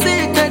sun is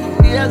secret,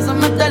 here's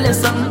I'ma tell you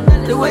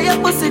something. The way your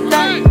pussy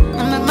tight,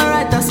 I make me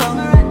write a song.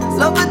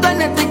 Love it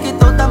when you take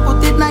it out and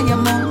put it in your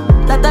mouth.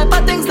 That type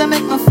of things that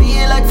make me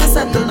feel like to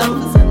settle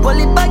down. Pull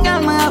it back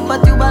on my heart,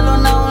 but you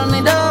alone and hold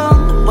me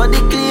down. Body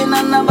clean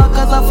and never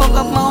cause I fuck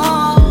up my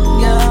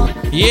home, yeah.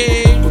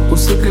 Yeah.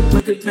 Pussy grip,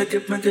 make it make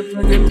it make it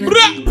make it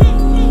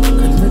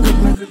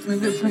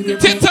make it.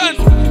 Titan.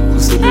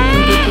 Pussy grip,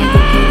 make it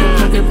make it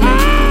make it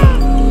make it.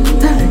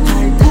 Tight,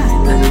 tight, tight,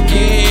 let it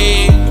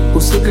go.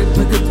 Pussy grip,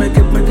 make it make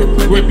it make it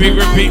make it. Grip me,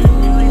 grip me.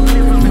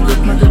 Make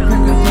it make it make it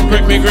make it.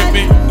 Grip me, grip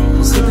me.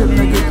 Pussy grip,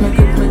 make it make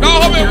it.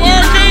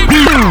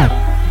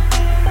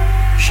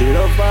 She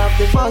love off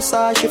the bus,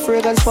 she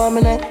fragrance for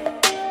me neck.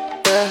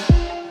 Yeah.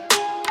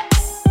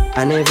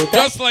 And every time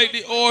just like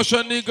the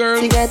ocean, the girl.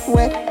 she get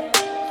wet.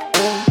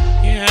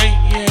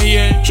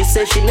 Yeah. She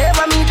said she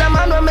never meet a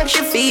man who make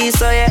she feel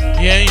so yeah.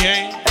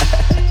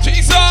 Yeah.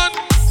 Jason.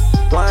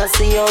 Wanna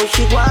see how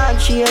she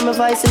want, she hear my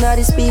voice in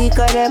the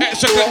speaker them.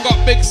 She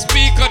got big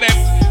speaker them.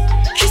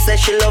 She said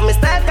she love me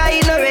style cause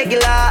he no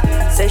regular.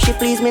 Say she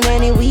please me in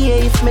any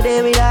way if me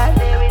there with her.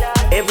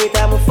 Every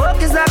time we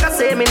fuck is like a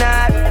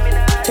seminar.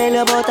 Tell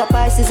you about a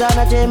Pisces and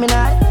a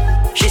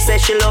Gemini. She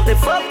said she love the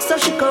fuck so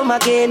she come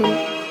again.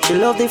 She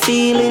love the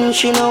feeling,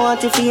 she know what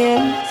to feel.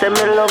 Say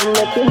me love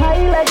make you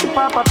high like the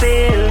papa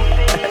pill.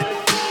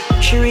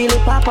 She really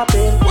pop a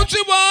pill. What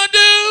you wanna do?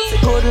 She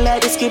couldn't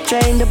like the scripture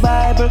in the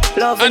Bible.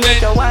 Love and make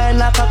her wine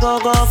like a go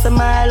off the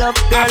mile up.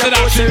 Girl, of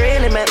course she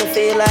really make me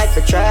feel like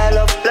the trial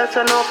of. Plus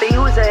I know if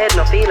you use her head,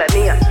 no feel like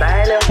me a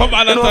style up.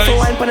 You know if you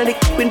wine pan the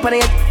queen pan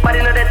the head, body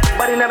no dead,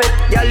 body no bed.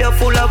 Girl, you're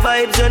full of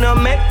vibes, you know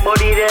make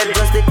body dead.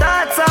 Just the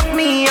thoughts of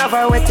me of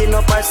her wetting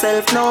up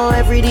herself. Now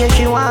every day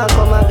she wanna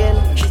come again.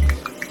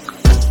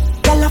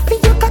 Girl, I feel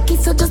your cocky,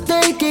 so just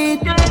take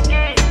it.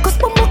 Cause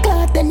when my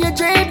clock, then you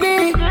drape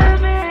me.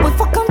 We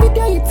fuck on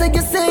video, you take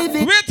you save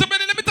it. Wait a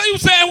minute, let me tell you,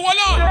 say, hold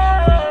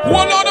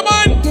on,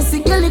 man. You see,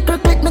 girl, you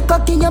crack like me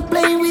cocky, you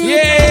play with.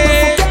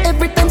 Yeah. Fuck you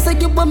every time, say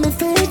you want me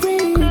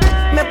favorite.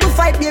 Make we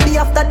fight, baby,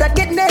 after that,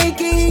 get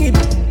naked.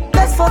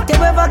 Let's fuck you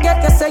ever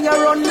get, you say you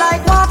run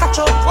like water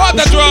truck. What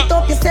the truck?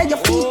 Up, you say your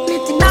feet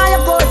split in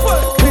your butt.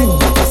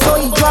 So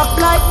you drop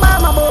like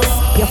mama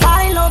boss. You fall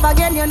in love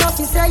again, you know,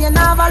 she say you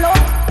never look.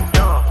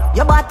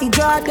 Your body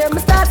draw them,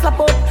 start slap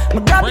up.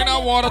 Bring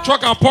that water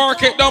truck and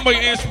park it down by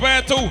in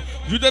span too.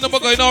 You did not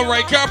going on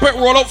right. Carpet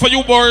roll up for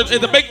you, bird.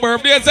 It's a big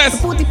birthday, says.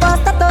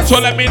 So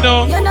let me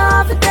know. You know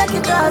how to take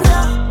it down.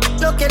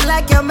 Looking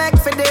like you're made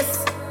for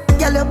this.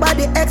 Girl, your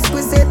body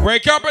exquisite.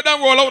 Break carpet down,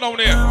 roll out down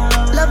there.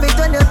 Love it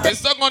when you it's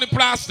stuck on the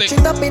plastic.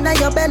 Shit up in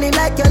your belly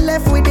like you're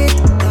left with it.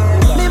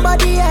 Me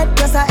body head,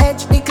 just a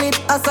edge the clip.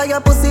 I saw your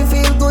pussy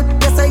feel good.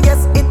 Yes, I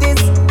yes it is.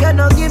 You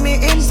know give me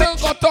in. Still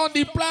got on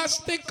the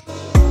plastic.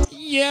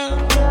 Yeah.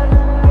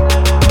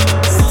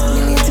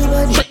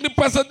 Check the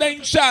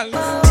presidential.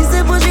 She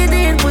said push it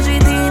in,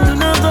 do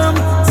not come.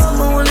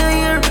 Someone will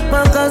hear,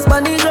 because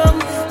bunny drum.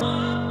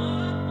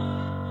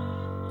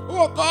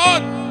 Oh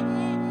God.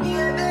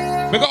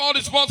 We got all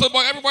the sponsors,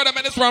 but everybody that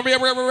made this round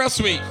every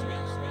rest week.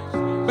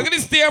 Look at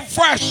this damn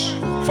fresh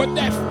for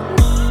death.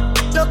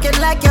 Looking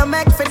like you're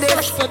made for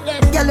this.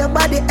 Girl, your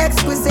body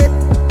exquisite.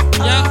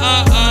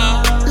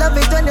 Love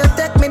it when you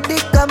take me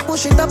dick and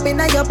push it up in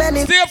your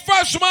belly. Stay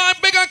fresh, man,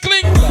 big and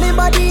clean. Me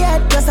body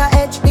head, just a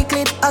edge the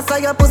clip. I saw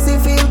your pussy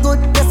feel good.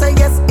 Yes, I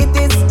yes it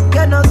is.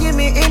 You know give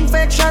me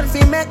infection,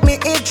 feel make me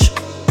itch.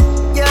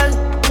 Girl.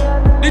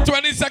 The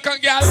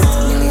 20-second girl.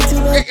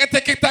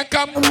 Take it and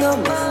come.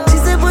 She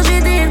said push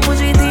it in,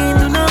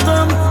 do not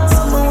come.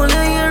 Someone will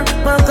hear,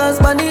 because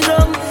bunny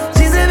drum.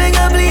 She said beg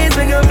her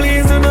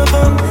please, do not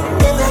come.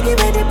 If I give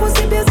her the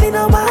pussy, baby,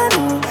 no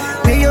one.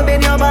 Will you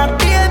bend your back,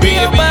 baby,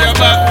 your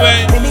back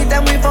way.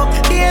 Anytime we fuck,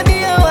 baby,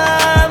 you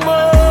want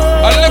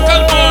more. A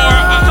little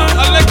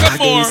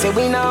more. Say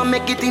we now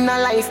make it in a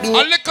life. A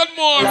little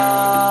more.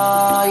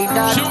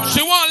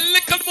 She want a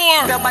little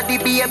more. The body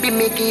baby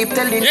make it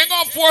tell it. You ain't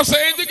gonna force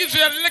her into give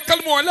you a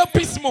little more, a little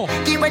piece more.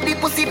 Give her the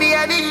pussy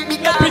baby,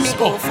 because me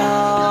go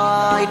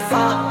fight.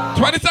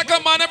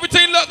 20-second man,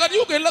 everything look good.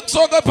 You can look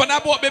so good on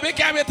that boat, baby.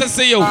 Can't wait to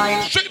see you.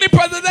 Strictly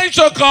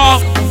presidential car.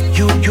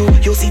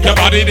 You see the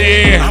body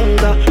there.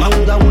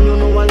 Manga, when you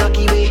know a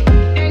lucky way.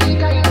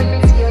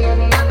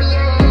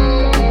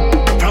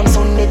 From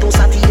Sunday to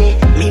Saturday,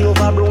 me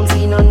over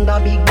bronzing under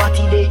big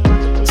body day.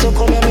 So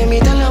come here, me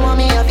tell you what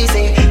me have to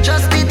say.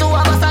 Just the two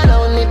of us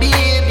alone, me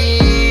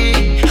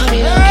baby. I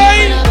mean, I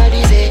can't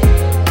nobody say.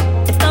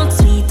 The folk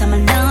sweet, I'm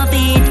in love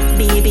it.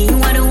 Baby, you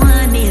are the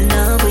one me in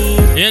love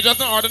with. Yeah, just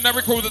an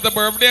ordinary cruise at the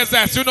birthday.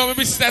 That's you know me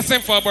be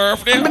stressing for a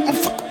birthday.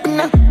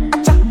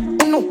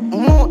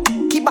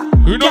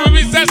 You know me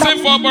be stressing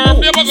for a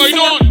birthday, but going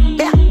on.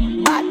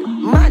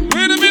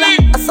 Wait a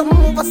minute. Some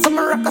move, some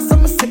rock,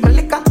 some sip,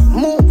 liquor.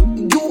 Move,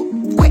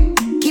 you quick,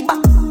 keep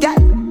up, girl,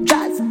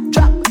 jazz,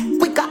 drop,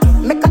 quicker.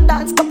 Make a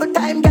dance couple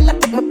times, girl, I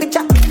take my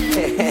picture.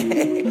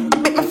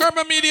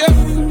 Urban Media.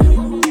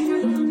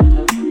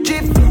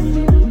 Jif.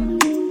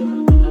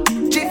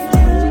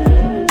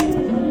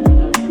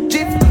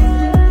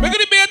 Make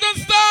it be a done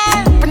star.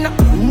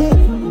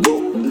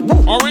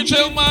 Orange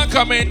Hill man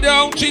coming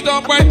down, cheat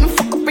on bread.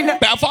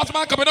 Belfast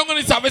man coming down on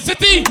the Savage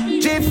City.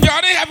 You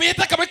already have it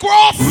coming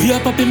across. We are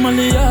popping my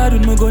yard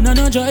with my gun and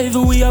a drive.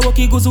 We are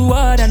walking goes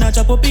hard and a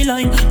chop up the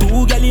line.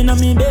 Two gal in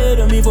me bed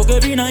and me fuck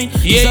every night.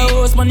 It's a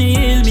house man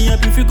hill, me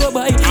happy if you go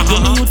by.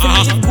 When you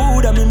feel me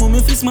good and me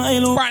mummy fi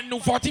smile. Brand new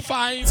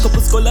 45.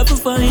 Couple skull for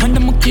fine. And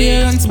I'm a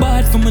clearance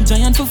bad from a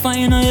giant for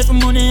fine. I have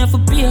money I have to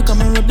pay,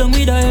 come and rub down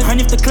with her. And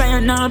if the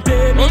client not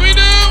play, what we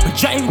do? I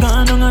drive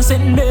gone down and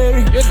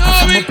secondary.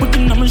 I'm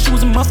putting on my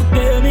shoes and my for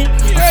pay me.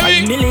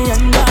 $5 million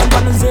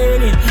on the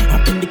zillion.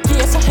 Up in the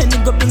case, I hand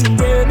go bring him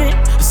me.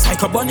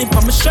 Psycho bunny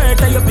on my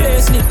shirt and your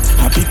place slip.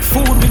 A big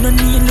food, we no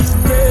need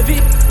little gravy.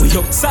 We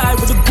outside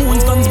with the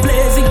goons, guns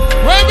blazing.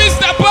 Where is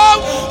the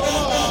bomb?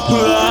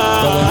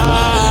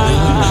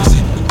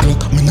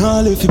 Me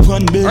nah left you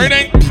on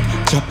belly.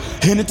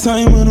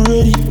 Anytime when I'm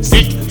ready.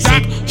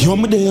 Yo,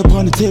 me there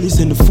upon the telly.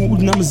 Send the food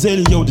and I'm a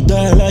zelly. Yo, the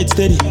dial light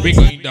steady. We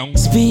going down.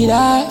 Speed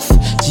off,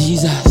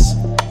 Jesus.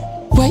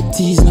 White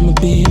tees and I'm a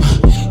beam.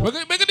 We're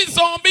gonna make these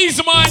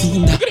zombies, man.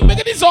 We're gonna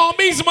make these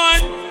zombies,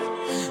 man.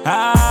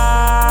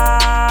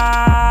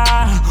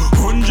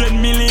 100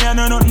 million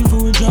or nothing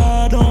for a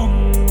draw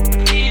down.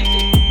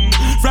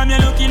 From you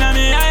looking at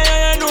me,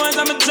 I know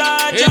I'm a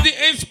charger. It's the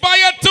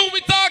Inspired 2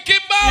 we talking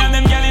about. And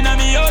them girl in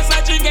me house,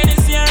 I drink any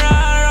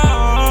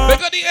Sierra. We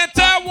got the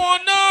entire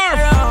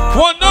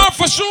One North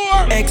for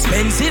sure.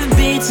 Expensive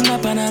beats in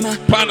Panama.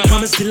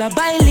 I'm still a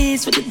buy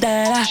lease with the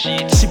dollar.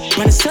 Ship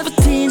when it's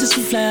 17 just to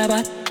fly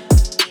back.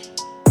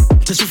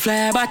 Just to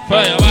fly back.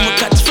 I'm a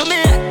catch for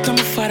me, I'm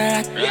a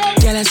father.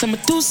 Girl, I say I'm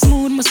too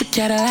smooth, must a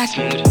Cadillac.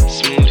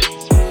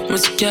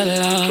 Must a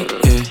Cadillac.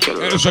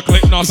 It's a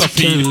clip, not a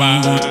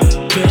feedback.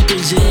 Purple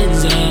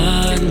jeans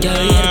on,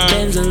 girl, yeah, the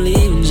Benz and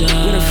leaving job.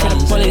 When I feel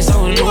the police, I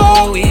don't know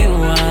what we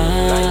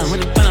want.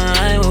 When I pan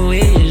around, what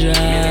we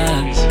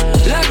drugs.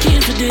 Lucky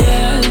for the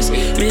ass, me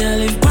I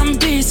live from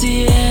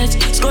PCH.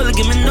 Scholar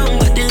give me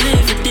number, they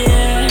live for the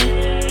air.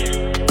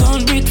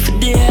 Can't break for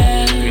the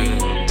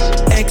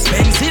air.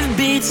 Expensive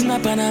beats in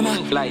Panama.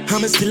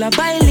 I'm still a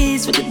buy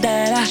lease with the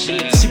dollar.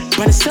 Ship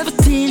when it's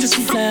 17 just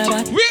to fly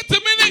back. Wait a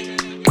minute.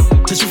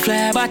 Just to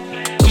fly back.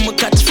 I'm a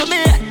catch for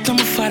me, I'm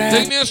a father.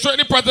 Take me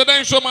strictly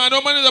presidential, man.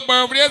 No money the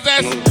birthday is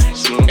this.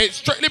 It's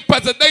strictly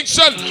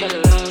presidential.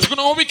 You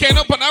know we came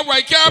up on that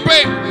white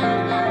carpet.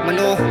 I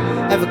know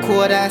every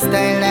quarter style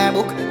in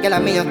book. Girl, I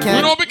mean you can't.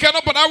 You know we came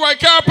up on that white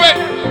carpet.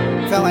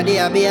 From a day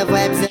I be a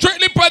vibes.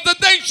 Strictly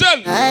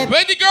presidential.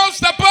 When the girls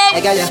step up.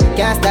 Hey girl, you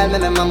can't style me,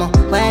 mama.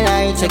 While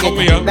I check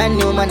it. Brand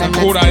new man and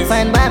that.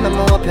 Find by me,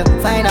 up you.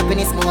 Find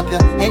happiness, up you.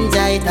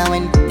 Enjoy it and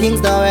when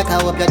things don't work,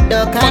 I hope you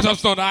don't come.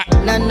 Just know that.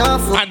 Not no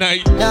food.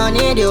 Don't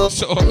need you.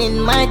 So.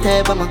 In my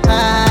type, I'm a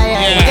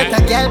high. Get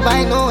a girl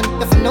by noon.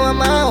 If you know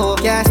my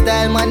hope. Can't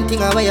style man thing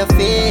how you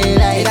feel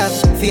like that.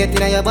 Faith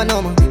in your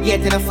banana.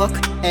 Yet in a fuck.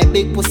 A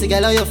big pussy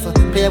girl how you for.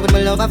 Play with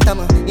my love after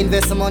me.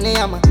 Invest some money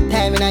on me.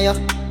 Time in a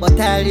you. But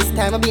all this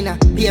time I been a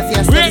pay for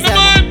your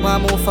studies. Wanna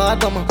move forward,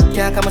 but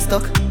can't come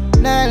stuck.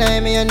 Nah, lie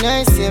me a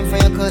nice same for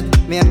your cut.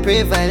 Me a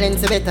pray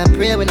violence, better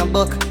pray with no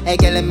buck. Hey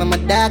girl, I'm a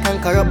dark and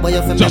corrupt, but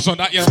you for me. Just on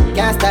that, yeah.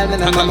 Can't style me,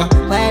 my mama.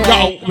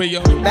 Go with you.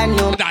 Brand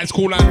new. That's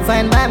cool, man.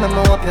 Find by me,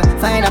 up you.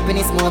 Find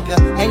happiness, up you.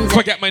 Enjoy.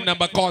 Forget my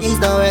number, cause things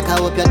don't work, I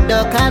hope you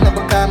don't call me,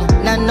 become.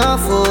 Not no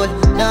fool,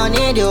 don't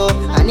need you.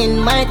 And in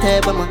my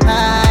type, I'm a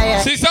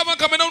higher. See someone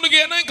coming down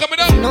again, 9 coming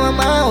down. No,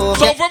 my hope.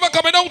 So forever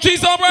coming down,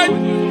 cheese,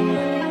 alright.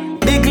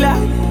 Big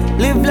life,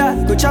 live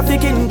life, go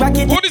trafficking, back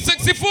it.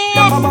 4064.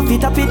 Mama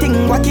feet up eating,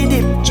 wacky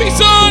dip.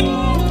 Jason.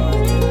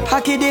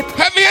 Hacky dip.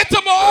 Heavy hit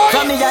them all.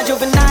 From me a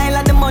juvenile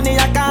and the money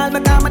I call me.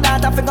 Call my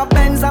daughter for got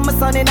Benz and my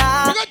son in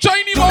her. We got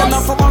Chinese boss.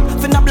 Enough for work,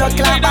 for no blood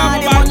clot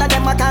body. All of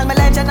them I call me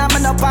legend and me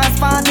no pass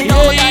party. No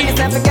one can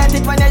never forget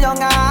it when you're young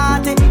and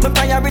hearty. My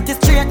priority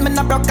straight, me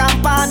no broke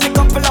and party.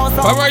 Come for low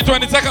so. Alright,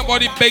 22nd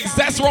body, big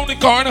zest round the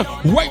corner.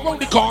 Right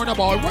round the corner,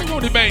 boy. Right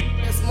round the bend.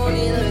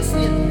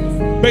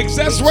 Big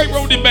zest right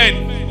round the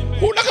bend.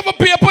 Who looking for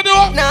paper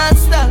though? Nah,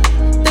 stop.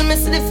 Tell me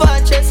see the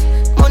fortress.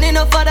 Money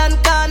no for than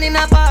corn in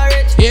a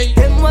porridge. Yeah.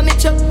 Them want me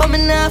chop, but me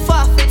nah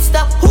forfeit.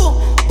 Stop.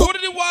 Who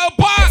did the wild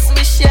part?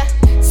 Swish yeah.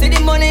 See the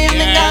money and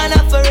me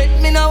gonna for it.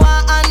 Me no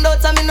want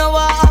handouts and me no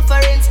want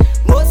offerings.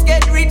 Most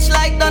get rich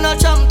like Donald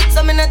Trump.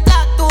 So me no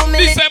talk to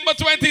me. December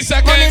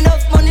 22nd. Money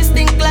enough, money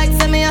stink like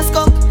semi a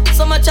skunk.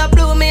 So much a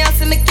blue me I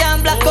see me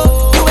can't black up.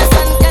 US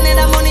and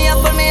Canada money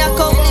up for me a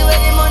come.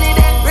 Anyway the money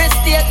there. Rest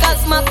here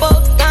cause my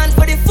boat. Gone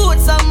for the food,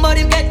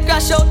 somebody get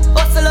crash out.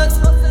 Hustlers,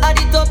 add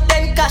it up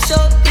then cash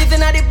out.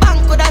 Living at the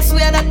bank, could I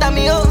swear that I'm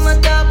me house. My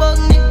talk about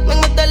me, when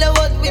me tell you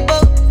what we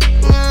bout.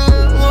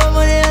 More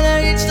money and a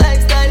rich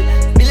lifestyle.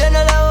 $1 billion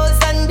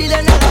house and $1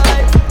 billion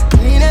life.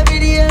 Clean every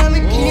day and me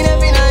clean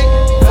every night.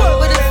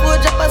 Fuck with the food,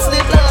 drop a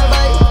sleep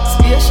lullaby.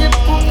 Spaceship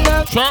cook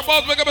now. Sharp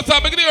balls, make up a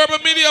time, make the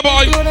urban media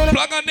boy.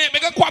 Plug on it,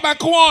 make a quack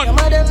back one. Some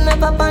of them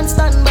never pan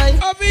standby.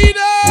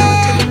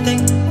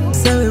 Avida!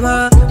 Say we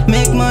want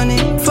make money,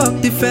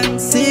 fuck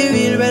defense. See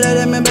real better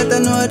than me, better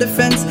know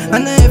defense.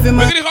 And every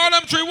man. Make it hard,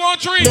 I'm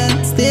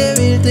 313. Stay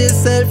real to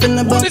yourself in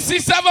the box.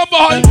 47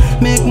 boy.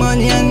 Make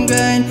money and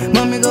grind.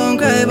 Mommy gon'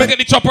 cry. Make it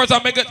the choppers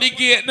and make it the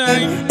gate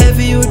 9.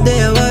 Every youth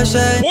there was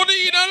shy. What do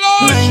you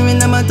know? Mine me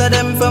no matter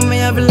them from me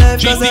have a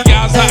life. Cause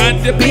Gaza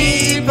and the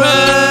people.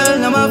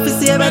 No more to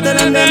see better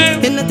than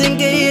them. You no think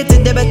you hate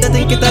it, they better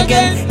think it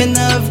again. You no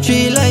have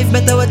 3 life,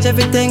 better watch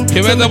everything.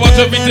 You better watch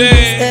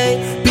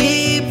everything.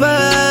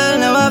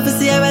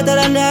 Better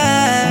than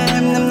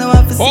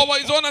them.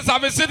 Always on us,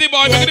 have a city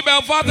boy, making the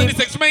Belfast and the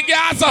 6-man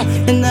gas.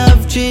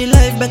 Enough 3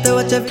 life, better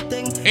watch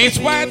everything.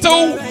 Inspire 2,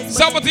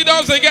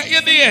 $70 to get you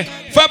there.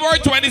 February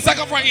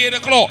 22nd from 8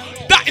 o'clock.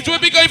 That That is where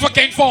we going for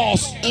King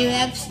Falls.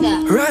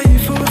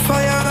 Rifle,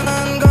 fire,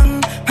 and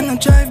gun. When I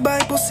drive by,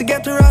 pussy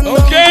get run down.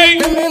 Okay.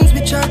 Them ends be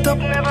chat up,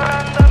 never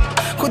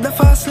random. Could the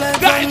fast life.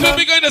 That is where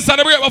we going to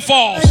celebrate with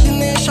Falls. The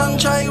nation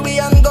try, we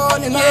and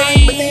gone in a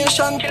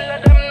combination.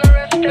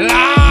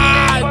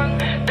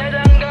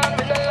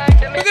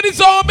 Look at these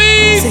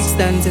zombies. 6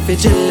 dance if you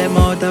chill them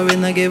out, I will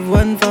not give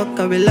one fuck.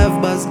 I will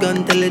love buzz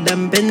gun till it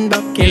them pin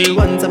back. Kill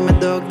once I'm a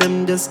dog,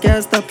 them just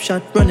can't stop.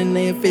 Shot running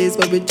in your face,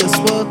 but we just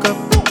woke up.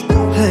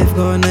 Life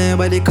gone,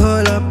 everybody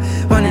call up.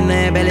 One in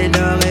their belly,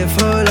 dog, they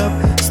fall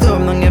up.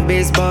 Storm on your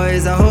base,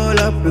 boys, a hole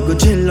up. We go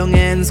chill on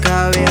ends,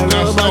 car we a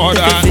robot.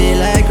 If you feel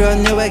like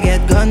run, you will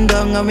get gunned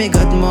down. And we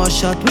got more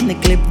shot when they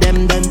clip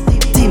them done.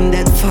 Team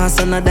that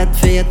fast, and not that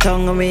for your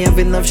tongue. And we have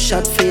enough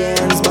shot for your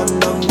hands, bun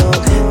down,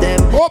 dog.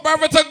 Them. Oh,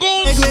 Barretta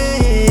Goons.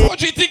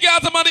 What you think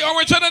out of the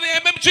orange and the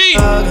MMG?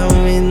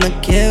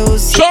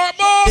 Short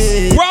boss.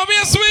 Robbie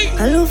and sweet.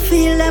 I don't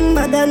feel them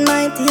bad and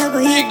mighty. I go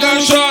hit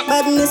them shot.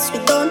 Badness, we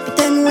don't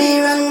pretend we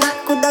wrong.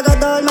 Coulda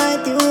got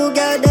almighty who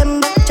got them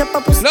back. Chop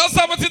up pussy. Now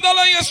 $70 in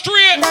your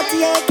street. That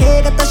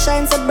AK got to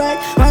shine so bright.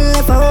 One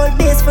left a whole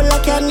base full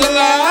of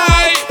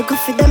candlelight. We go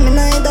for them in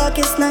the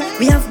darkest night.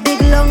 We have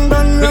big long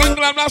gun. Look at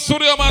Glam Last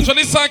Studio, man. So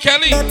this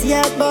Kelly. That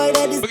yard boy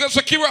that is. We got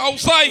Shakira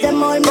outside.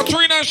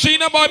 Katrina and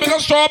Sheena boy. We got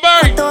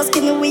Strawberry.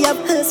 We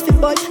have Husky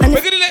boy. And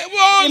we're gonna let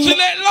one. She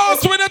let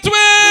Lost with the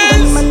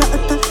twins.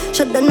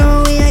 Should I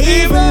know we are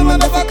evil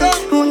motherfucker.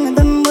 One of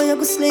them boy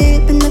go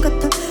sleep in the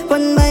gutter.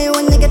 One by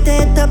one they get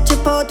head up,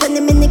 chip out when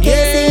the mini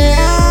case.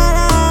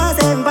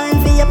 7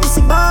 points for your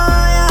pussy boy.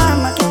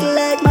 I'm a kick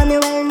like money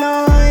well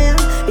know.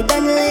 We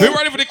done late. We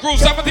ready for the crew.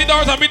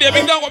 $70 and be there.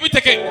 Big down what we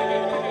taking.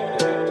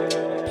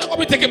 That's what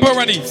we taking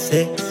already.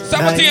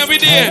 17 and be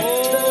there.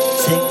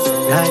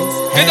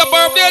 In the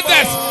birthday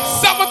desk.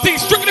 17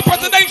 strictly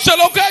presidential,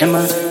 okay?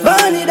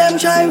 Bunny them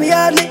try, we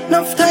had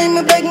enough time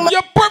to beg my.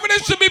 Your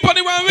president should be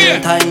putting around here.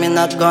 Time in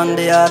not gone,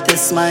 the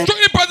artist mind.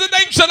 Strictly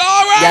presidential,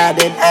 alright? Yeah,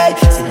 did I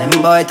see them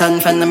boy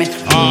turn friend of me? The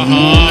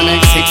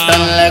next 6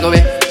 ton leg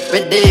away.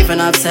 With deep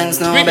and have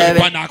sense now, baby.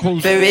 For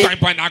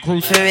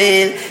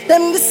real.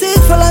 Them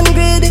deceitful and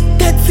greedy.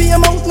 Dead for your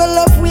mouth, no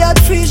love. We had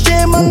free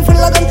J-man full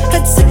of gun.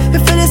 Head sick, we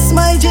feel this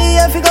my G.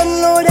 Every gun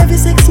load, every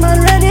 6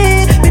 man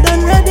ready. We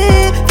done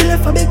ready. We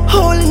left a big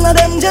hole in a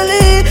them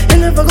jelly. You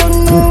never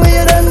gonna know where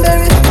you done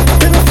buried.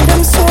 We go for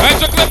them so. I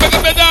just clip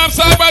in the damn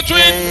cyber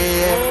tweet.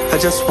 I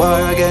just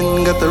war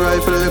again. Got the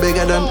rifle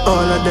bigger than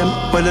all of them.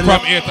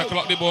 From 8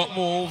 o'clock the boat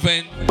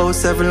moving. About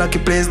 7 lucky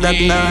plays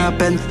that not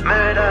happen.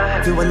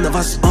 Everyone of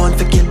us on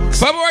for kill.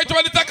 February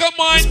 22nd,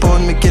 mine.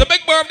 The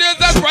big birthday,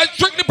 that's right.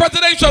 Strictly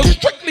presidential,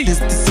 strictly. This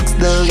the 6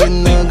 dog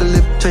in the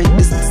lip trade.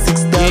 This the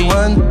 6 dog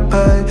one.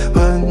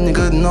 One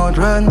nigga not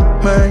run.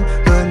 My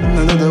gun,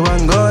 another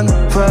one gone.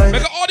 Five.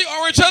 Make all the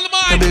orange element.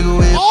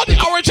 All the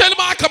orange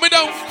element coming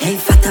down. Hey,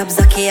 fat up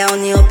Zaki,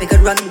 on you pick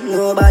it run.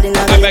 Nobody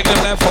not. I beg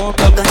them left home.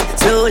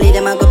 Slowly,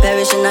 them I go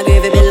perish in a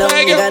grave below.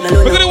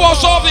 We're gonna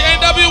wash off the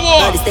NW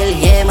war.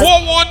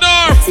 War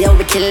nerve. See how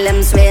we kill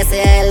them, swear, say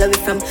hell we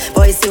from.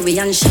 Boys, see we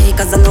unshake,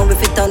 cause I know we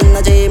fit on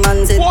the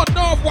J-man. War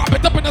nerve, wrap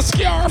it up in a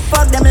scarf.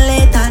 Fuck them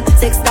later.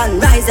 6 done,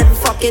 rise every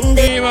fucking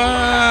day.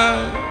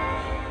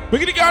 We're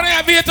gonna go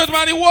there, be here to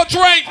the war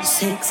train.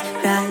 6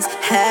 rise,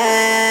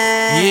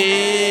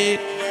 hey. Yeah.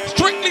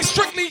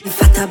 Strictly.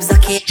 Fat up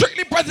Zaki.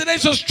 Strictly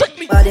presidential,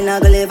 strictly. Body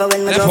not go live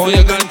when my drop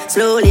in gun.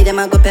 Slowly, them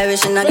I go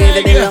perish and I grave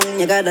it belong.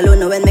 You gotta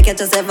know when me catch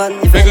a 7.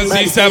 If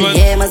anybody say,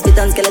 yeah, must be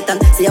done skeleton.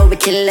 See how we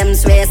kill them,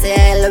 swear, say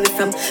hell we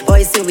from.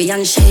 Boys, see we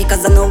unshake,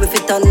 cause I know we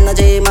fit on a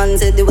J-man.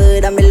 Say the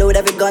word and me load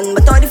every gun.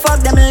 But all the fuck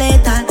them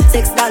later.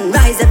 6 done,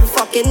 rise every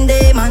fucking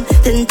day, man.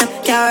 Tint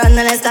up car and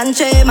less than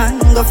 3, man.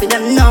 Go for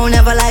them now,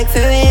 never like for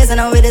raise. And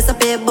now we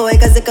disappear, boy,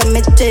 cause they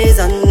commit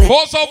treason.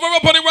 Boss over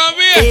up on the round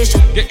here.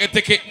 Get your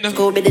ticket now.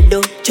 Go be the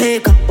do,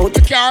 check up.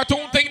 The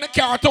cartoon thing, the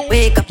cartoon.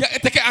 Wake up. Get your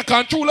ticket and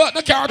controller,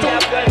 the cartoon.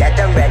 Get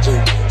them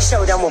Reggie.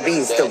 Show them what we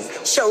used to.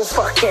 Show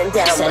fucking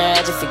down. Send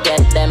her to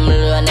forget them.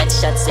 Low net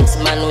shot 6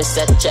 man with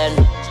set trend.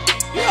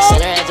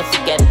 Send her to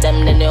forget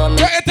them. They know me.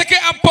 Get your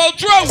ticket and pull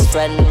drum.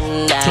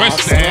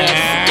 Twist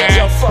it.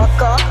 Yo,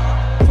 fuck up.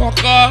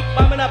 Fuck up.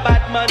 I'm in a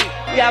bad money.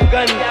 We have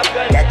gun.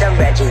 Get them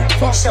Reggie.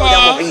 Show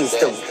them what we used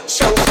to.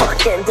 Show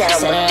fucking down.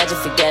 Send her to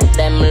forget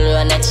them.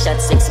 Low net shot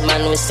 6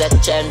 man with set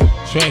trend.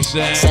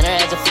 Send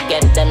her to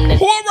forget them.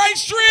 Whole right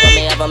street.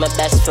 Me have my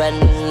best friend.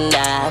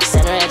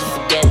 Send her to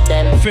forget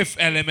them. Fifth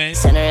element.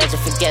 Send her to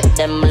forget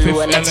them.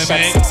 Low net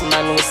shot 6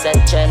 man with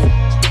set trend.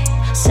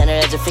 Send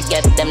her to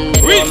forget them.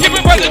 We keep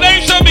it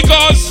presidential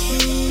because.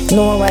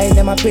 No why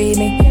them a pre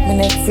me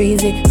neck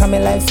freezy, and me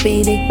life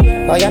speedy.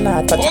 Oh you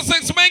not touch.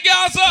 06 men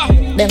Gaza.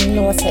 Them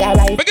know say I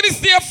like. Make it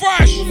stay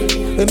fresh.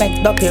 We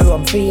make ducky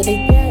rum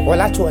freely.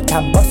 Well I throat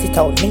and bust it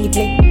out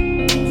neatly.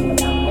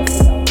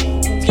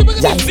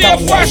 Stay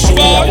fresh,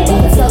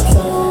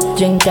 boy.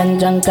 Drink and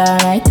drunk all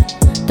night.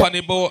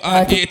 Funny boy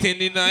at 8 in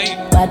the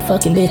night. Bad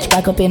fucking bitch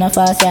back up in a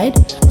far side.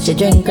 She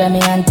drink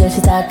me until she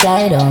start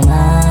glide. Oh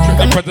man.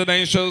 The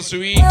presidential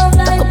suite.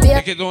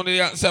 Take it only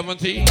at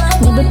 70.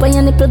 Nibble pa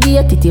your nipple, be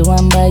a titty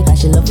one bite, and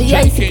she love the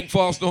Check ice. King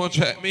Fast, don't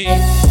check me.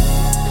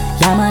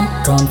 Yeah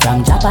man, come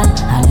from Japan,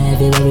 and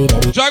everywhere we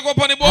ready. Drag up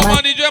on the board,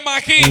 man, DJ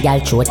Mackie. Girl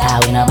throw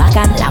towel in her back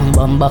and long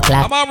bumbo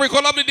clap. I'm on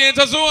recall up the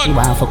danger zone. You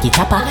want fucky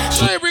chopper?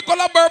 Hey,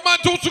 recall up Birdman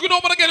too, so you know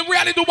what again,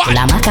 really Dubai.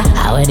 La maca,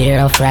 how are they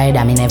rough ride?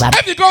 I mean never.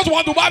 If the girls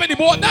want Dubai, the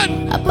boat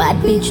then. A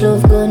bad bitch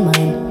love gun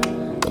man.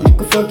 Come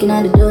make a fucking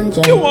out the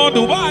dungeon. You want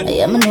Dubai?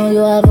 Yeah, I know you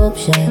have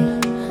option.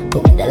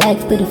 But when the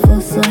lights be the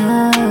first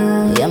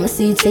one, yeah, I'ma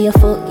see it say you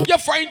fuck it. Your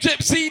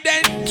friendship, see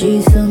then.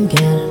 Threesome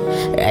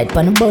girl, right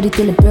on the body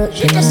till it broke.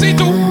 She can see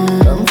too.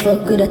 Don't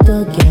fuck with a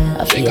talk, girl.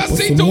 I feel your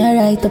pussy me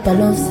right up a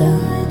love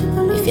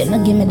song. If you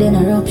not give me then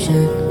a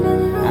option,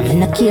 I'm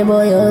in a care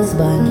boy your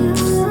husband.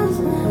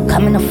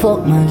 Come in a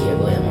fuck man.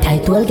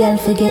 Tight old girl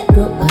forget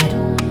broke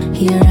bad.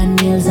 Hair and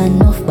nails and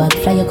enough bag.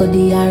 Fly you go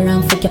the air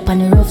and fuck up on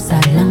the rough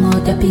side. Long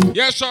out your pink.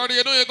 Yeah, shorty,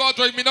 you know you gotta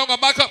drive me down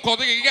and back up cause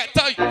you get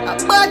tight. A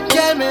bad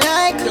girl me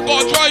like. You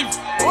gotta drive.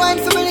 One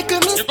for me little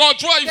miss. You gotta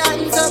drive.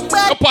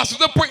 You pass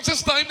the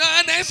princess time now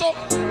and then so.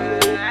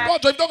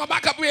 Gotta drive down and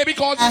back up baby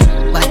cause.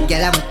 Bad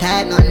girl I'm a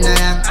type, nothing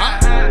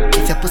wrong.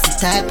 If your pussy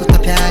tight, put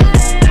up your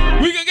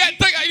hand. We can get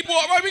tight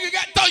anymore, right? We can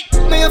get tight.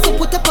 Me have to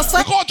put up a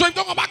fight. You gotta drive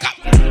down and back up.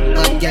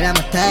 Bad girl I'm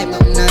a type,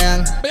 nothing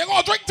wrong. But you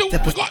gotta drink too.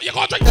 You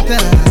gotta drink too.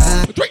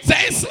 Drink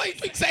seriously.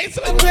 Drink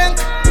seriously. I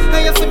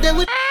have to deal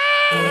with.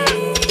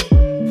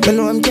 I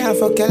know I'm can't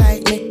fuck you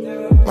like me.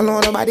 I know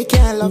nobody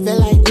can love you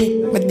like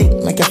me. My dick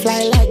make you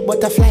fly like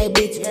butterfly,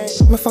 bitch.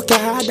 Me fuck you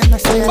hard and I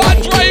say you bad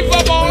like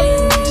driver,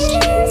 boy.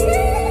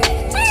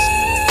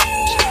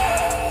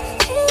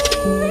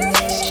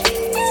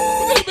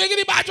 Look at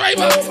the bad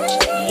driver.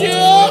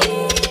 Yeah.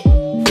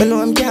 I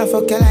know I'm can't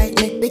fuck you like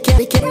me. They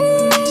can't.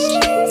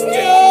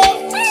 Yeah.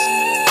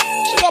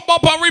 You got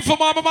bump and reef for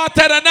Mama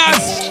Ted and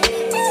Nas.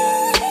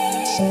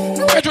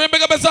 We're trying to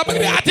make up yourself. Look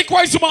at the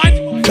Antichrist,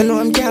 man. I know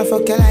I'm can't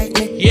fuck you like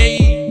me.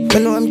 Yeah. I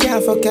know I'm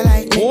can't fuck you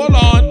like me. Hold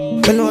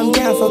on. I know I'm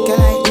can't fuck you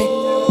like me.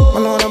 I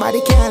know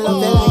nobody can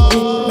love you like me.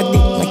 My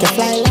dick make you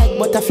fly like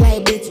butterfly,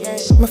 bitch.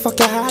 Me fuck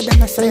you hard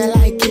and I say you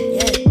like it.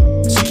 Yeah.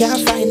 She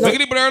can't find Look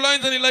nothing. at the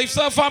airlines and the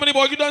lifestyle family,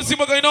 boy. You don't see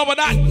what's going on with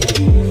that.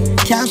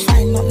 Can't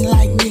find nothing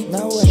like me.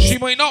 No way. She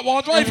might not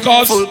want to drive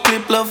cause full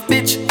clip love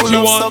bitch. Pull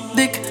up suck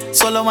dick.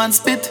 Swallow and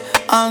spit.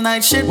 All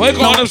night shit. Well, you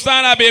can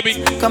understand that,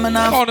 baby. Coming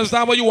I off. can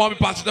understand what you want me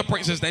passing the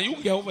princess. Then you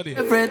can get over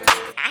there.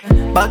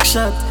 Back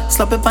shot,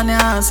 slap it on your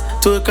ass.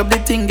 Twerk up the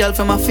thing, girl,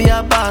 for my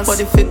fear pass.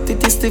 Body fit,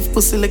 titty stiff,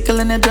 pussy little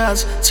in the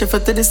trash. Shift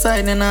it to the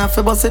side and half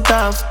a bust it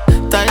off.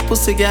 Tight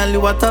pussy, girl,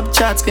 you a top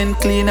chat. Skin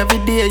clean every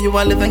day, you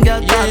a living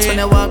girl thoughts. When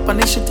you walk on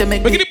the shit, you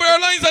make me. Look at the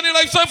airlines and the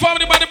lifestyle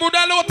family, man. They brought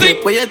that little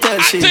thing. Where you tell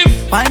shit.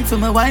 Wine for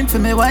me, wine for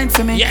me, wine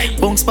for me. Yeah.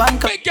 Boom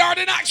spank. Big yard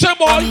in action,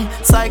 boy.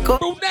 Psycho.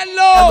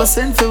 Brunello. I go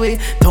send for we.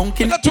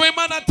 Tonkin. Look at twin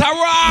man and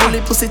Tara.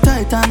 Bully pussy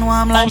tight and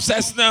warm like.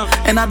 Obsessed now.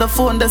 And at the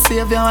phone, they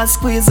save you a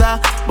squeezer.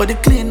 But the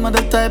clean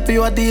mother type,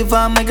 you a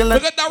diva.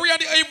 Look at Daria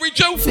the Avery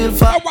Joe. Feel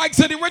far. Right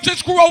to the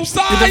richest crew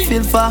outside. You don't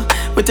feel far.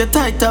 With your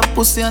tight up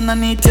pussy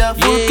underneath your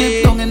full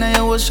clip down in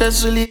your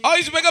stress really.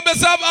 Eyes make up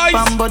yourself, eyes.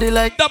 Bam body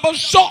like double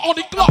shot on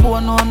the clock. Oh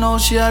no,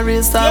 she a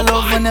real star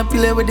love when you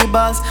play with the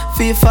bars.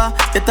 FIFA,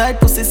 your tight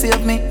pussy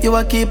save me, you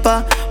a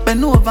keeper.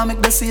 Bend over,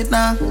 make the seat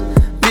now.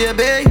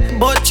 Baby,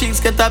 both cheeks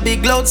get a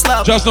big loud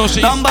slap. Just no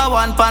sheets. Number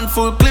one pan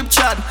full clip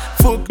chat.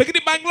 Full make it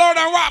the Bangalore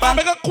and rap and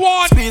make a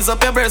quad. Squeeze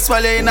up your breast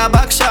while you in a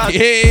back shot.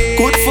 Yeah.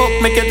 Good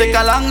fuck, make you take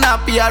a long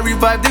nap. Yeah,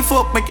 revive the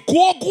fuck, make it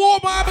go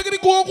man, make it the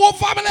go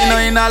family. You know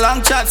in a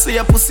long chat, see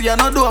your pussy I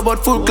no do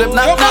about full clip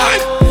knock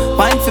knock.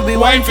 Wine for me,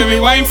 wine for me,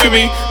 wine for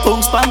me.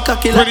 Tongue span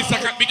cocky like. Pretty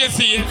second, we can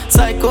see it.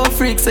 Psycho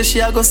freak say she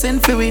a go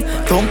send for we.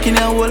 Tongue in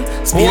your hole,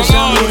 space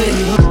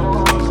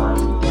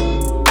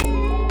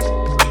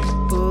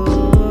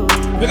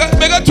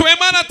Make a twin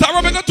man and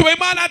Tara, make a twin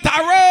man and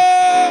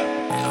Tara.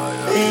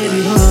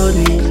 Baby, hold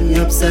me,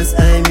 obsessed.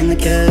 I'm in the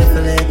car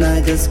for late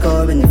night, just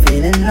call when you're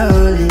feeling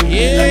lonely.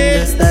 Yeah.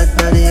 Just that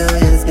body of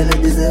yours,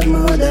 gonna deserve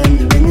more than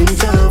the winning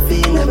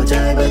trophy. Never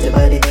try, but your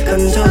body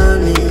control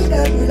me.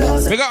 Got me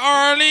lost. Make a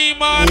early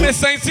man, Miss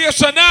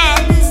Sensational.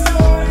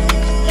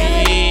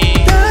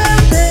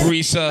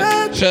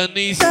 Risa,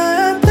 Shanice.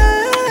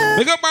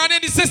 Make a man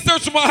and the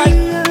sisters, man.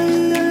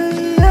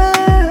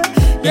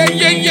 Yeah.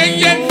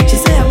 She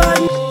say about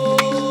me.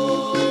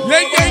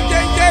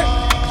 Yeah.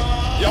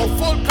 Yo,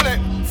 Fullklipp.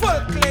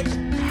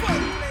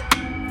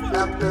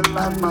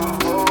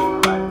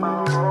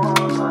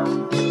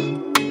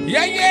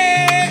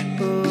 Yeah.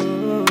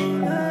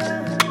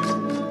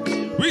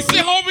 We see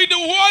how we do.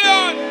 Hold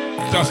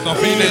on. Just not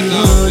feeling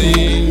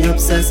lonely.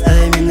 Obsessed,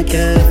 I'm in the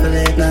car for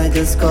late night,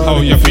 just call.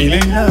 How you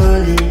feeling?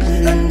 Lonely.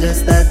 And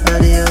just that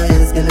body of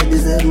yours, gonna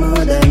deserve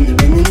more than the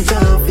winning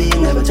trophy.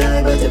 Never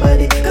try, but your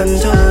body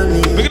control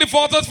me. Look at the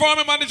photos from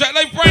him, man. The Jet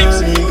Life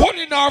Brains. Put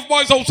in our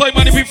boys outside,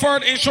 man. The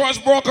preferred insurance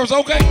brokers,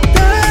 okay?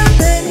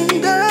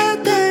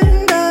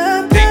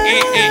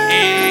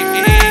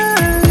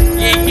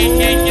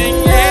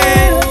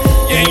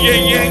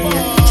 Yeah.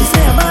 She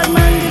say a bad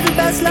man give the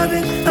best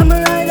loving. I'm a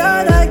ride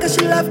or die, cause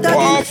she love that.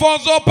 Oh,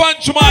 Fonzo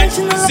Punch, man.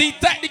 See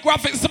technique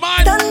graphics,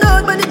 man.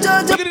 Look at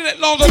that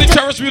lounge on the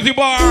Cherish Beauty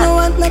Bar. No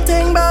want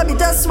nothing, Bobby,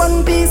 just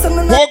one piece of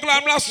the Walk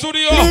Glam Last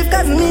Studio. Believe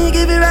cause me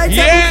give you right.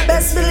 Yeah.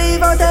 Best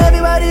believe out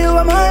everybody you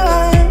are my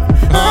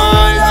wife.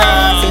 Oh,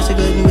 Lord. Say she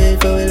couldn't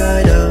wait for it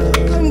right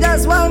up.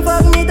 Just one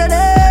fuck me to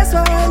this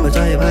one. But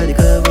try body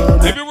cover.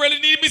 If you really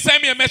need me,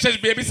 send me a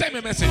message, baby. Send me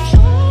a message.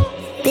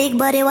 Big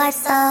body,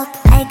 what's up?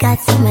 I got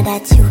some of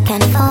that you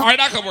can fuck. Alright,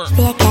 that can work.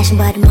 Pay cash,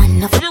 but man,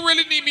 no. If you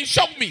really need me,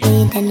 show me.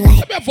 Then like.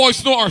 Let me a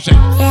voice note or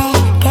something.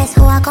 Yeah, guess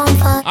who I come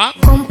for? Huh?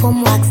 Pum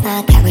pum wax,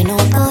 not carry no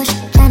push.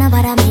 Tryna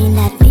but I mean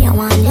that me, I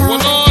want you.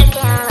 Hold on.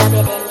 Can't rub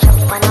it in,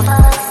 jump on a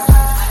bus.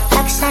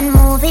 Action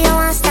movie, I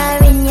want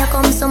star in. You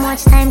come so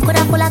much time,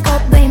 coulda pull a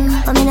cup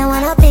brim. But me no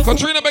wanna pick.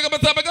 Katrina, beg up,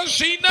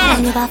 Sheena. I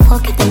don't give a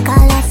fuck if you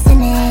call us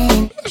in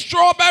it.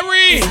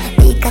 Strawberry.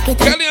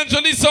 Kelly and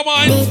Jaleesa,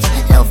 man.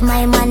 Bitch, love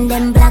my man,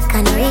 them black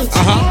and rich.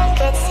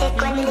 Get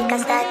sick when the liquor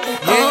start kick.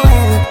 Oh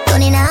well,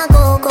 Tony now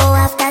go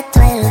after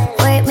 12.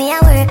 Work me a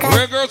work.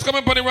 Where girls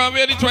coming on the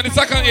runway the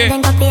 22nd, yeah.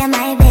 Then go pay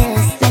my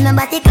bills. Let me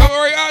body don't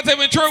worry, I'll take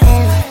it true.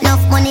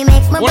 Enough money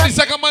makes me Only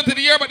second month of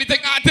the year, but they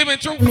take I'll take it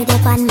true. Me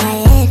dip on my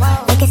head.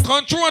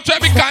 Control and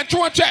check me,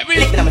 control and check me.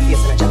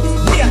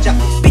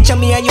 Picture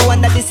me and you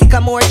under the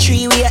sycamore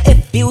tree. We are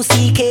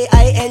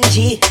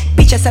Fuckking.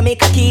 Bitches I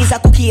make a keys, a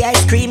cookie,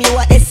 ice cream. You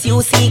are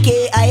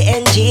Sucking.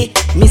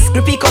 Miss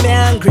Grippy, come here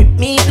and grip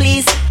me,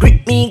 please.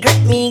 Grip me,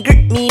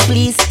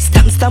 please.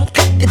 Stamp,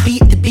 clap the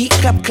beat,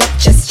 clap,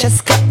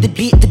 just clap the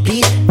beat.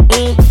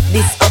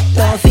 This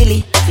uptown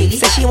Philly.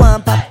 Say she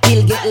want pop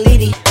pill, get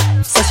litty.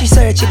 So she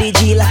search the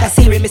G like a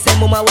Siri. Me say,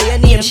 mama, where your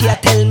name? She a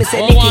tell me,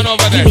 say, Nicky.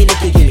 Give me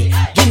Nicky, give me.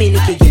 Give me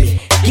Nicky, give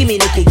me. Give me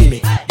Nicky, give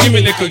me. Give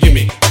me Nicky, give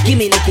me. Give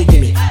me Nicky,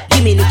 give me.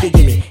 Give me Nicky,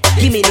 give me.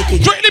 Give me Nicky.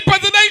 Strictly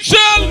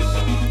presidential.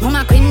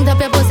 Mama queen up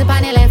your pussy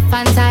on the left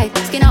hand side.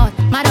 Skin out,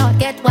 mad out,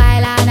 get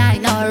wild all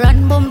night. Now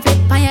run, boom,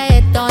 flip on your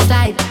head, don't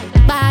slide.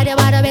 Body,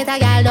 better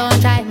girl,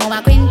 don't try.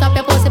 Mama queen up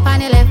your pussy on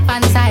the left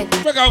hand side.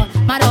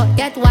 Mad out,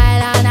 get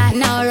wild all night.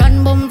 Now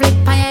run, boom,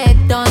 flip on your head,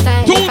 don't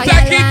slide. If a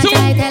girl want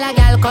try, tell a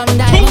girl come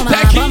die. Mama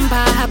bumper,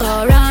 I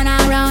go round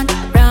and round,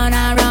 round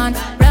and round,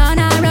 round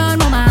and round.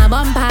 Mama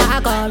bumper, I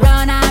go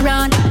round and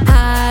round,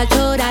 all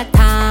through that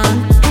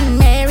town. And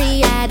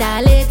Mary had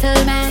a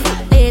little man,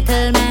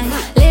 little man.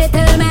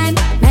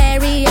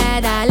 Mary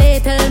had a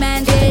little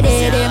man, she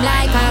did him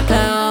like a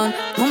clown.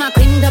 Mama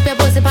queen up your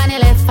pussy on the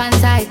left hand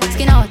side.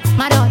 Skin out,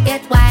 mad out,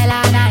 get wild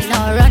all night.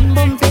 Now run,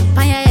 boom, flip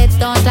on your head,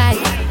 don't slide.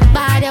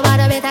 Body,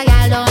 better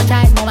girl, don't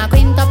try. Mama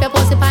queen up your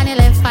pussy on the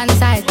left hand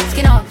side.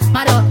 Skin out,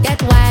 mad out,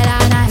 get wild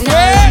all night.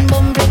 Now run,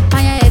 boom, flip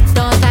on your head,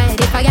 don't slide.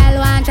 If a girl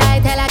want try,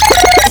 tell her.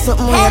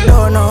 Something you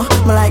don't know.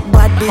 Me like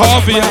bad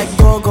bitch, me like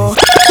go-go.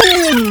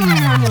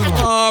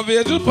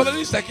 Obvious, just put it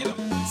in second.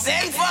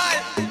 Sing for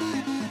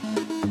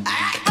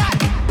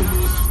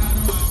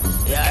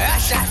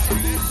Russia.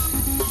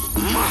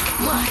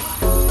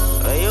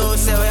 You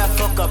say we are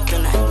fuck up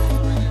tonight.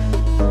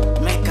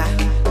 Mecca,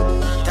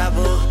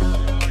 taboo.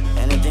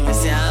 Anything you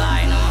say I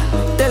lie,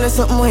 no. Tell her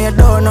something you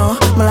don't know.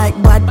 Me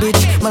like bad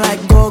bitch, me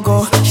like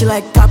go-go. She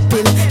like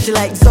tapping, she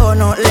like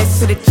zone out. Let's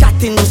see the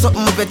chatting, do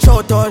something with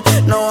your throat all.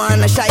 No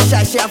one a shy,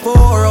 she have to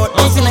whore out.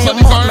 Seen her your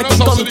mouth, make it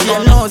come to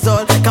your nose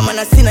all. Come on,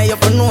 I seen her, you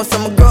have to know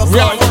some girl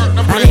fall.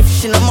 And if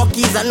she no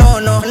monkeys, I know,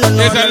 no.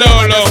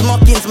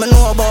 Smokings, me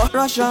know about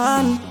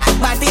Russian.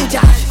 Bad in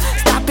charge,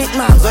 stop it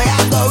man, so I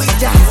go with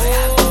jazz.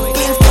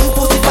 Clean skin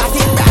pussy fat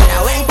it brother,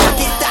 when cock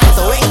it down,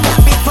 so when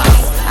clap it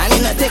fast. And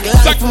in a take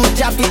long from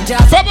jab it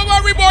jab.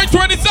 February boy,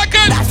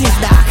 22nd. That is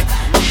dark.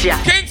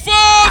 King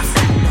Fox,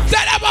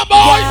 tell them my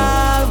boy.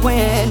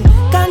 When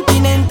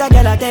Continental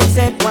girl a take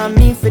set, want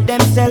me for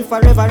themself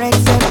forever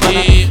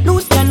except.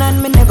 Loose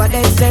cannon, me never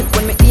dead set.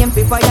 When me aim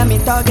for fire, me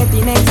target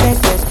in excess.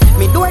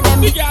 Me do them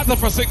big answer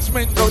for 6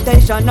 minutes.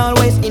 Rotation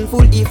always in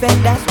full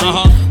effect, that's me.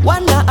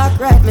 One not act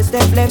right, me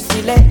step left,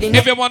 select.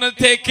 If you wanna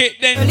take it,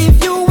 then well,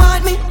 if you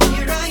want me,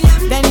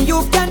 then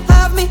you can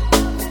have me.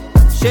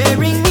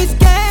 Sharing is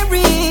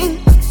caring,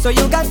 so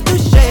you got to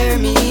share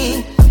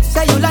me.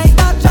 Say you like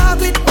that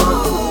chocolate,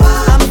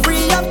 I'm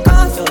free of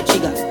cost.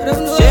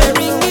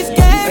 Sharing is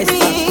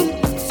caring,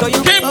 so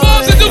you can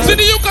pause it to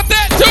see you got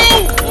that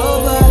too.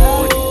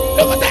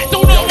 You got that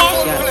too, no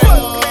more.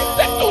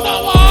 That too, no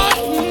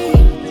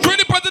more.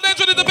 Pretty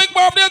presidential is the big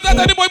bar of the that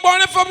any boy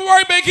born in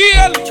February, big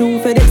heel. True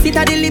for the sit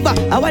at the liver.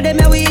 I want them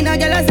a win a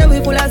girl, I say we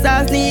full of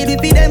sauce, need we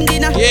feed them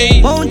dinner.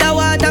 Mount of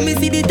water, me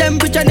see the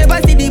temperature, never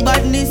see the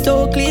badness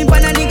so clean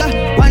for a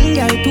nigga. 1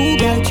 girl, 2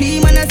 girl,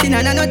 3 man a sin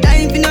and I no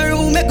time for no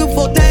room. Make a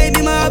fuck time,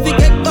 me ma have to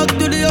get back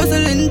to the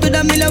hustle into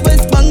the middle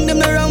west bang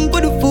them around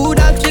for the food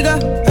and trigger.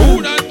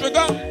 Food and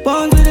trigger.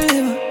 Pounds to the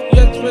liver.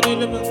 Yes, for the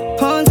liver.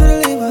 Pounds to the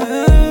liver.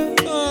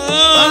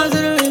 Pounds to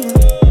the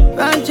liver.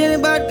 Ranch in the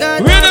bad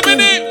guy. Wait a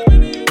minute.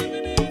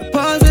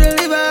 Pounds to the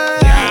liver.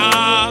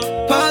 Yeah.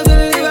 Pounds to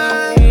the liver.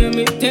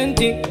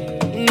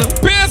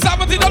 Pay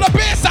 $70.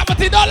 Pay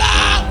 $70.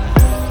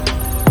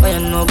 I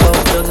know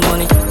about drugs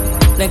money.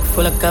 Neck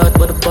full of carrot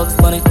with the box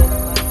money.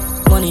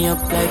 Money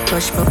up like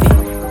crush puppy.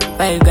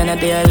 5 grand a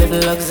day, I live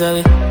in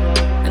luxury.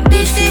 And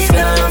This is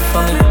girl love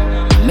for me.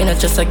 Me not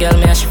just a girl,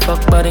 me a she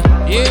fuck body.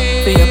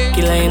 Yeah. Free up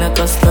killer in a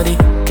custody.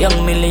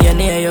 Young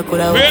millionaire, you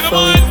coulda worked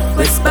for it.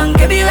 West Bank,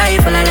 every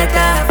rifle I let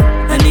off.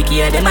 And the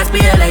key of them must be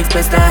a light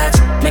press touch.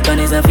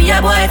 Mechanism for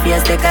your boy, for your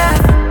stick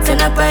off.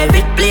 Send a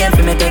private plane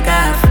for me take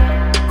off.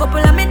 Couple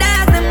of me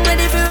dogs, them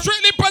ready for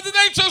Strictly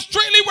presidential,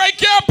 strictly white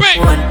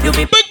camping.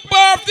 Big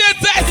birthday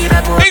test.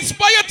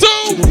 Inspire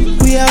too.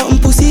 We are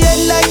pussy head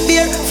like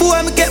beer. For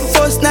me get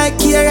first night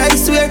here, I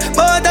swear.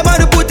 But I'm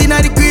gonna put in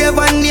the grave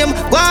and name.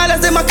 While I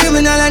say my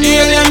criminal and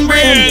alien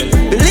brain.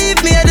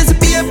 Believe me, there's a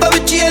paper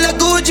with jail. A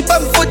Gucci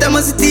on foot, I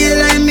must steal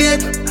I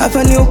made. Have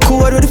a new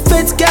code where the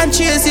feds can't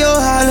chase you.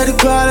 All of the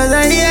crawlers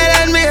are here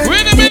and me.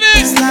 Wait a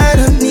minute. Slide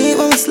up, me,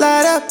 when we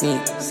slide up.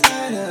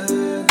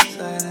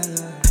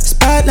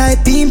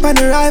 Spotlight beam on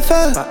the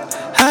rifle.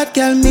 Hot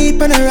girl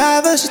meet on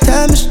arrival. She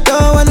tell me she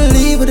don't wanna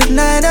leave with a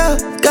night out.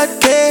 Got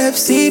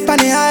KFC on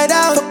the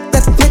hideout. Fuck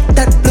that fit,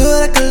 that blue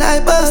like a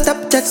light bulb.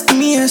 Stop texting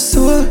me her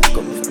soul.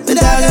 The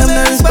dog I'm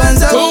not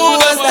responsible. Who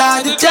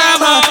start the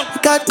drama?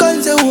 Got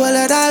guns a whole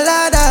lot of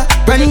ladder.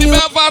 Brand new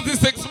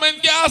 46 men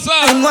gas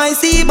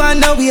NYC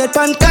band now we at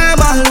pan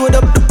karma. Load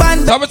up the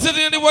band. I'm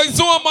sitting in the white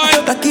zone,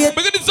 man. Look at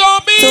the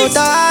zombies. So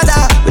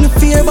dada, when you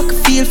fear but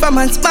can feel for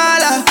man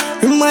smaller.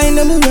 Remind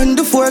them we run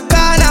the four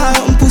corner.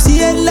 Pussy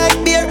head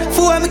like beer.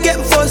 For me get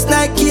first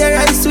night here,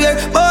 I swear.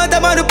 But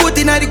I'm gonna put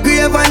in the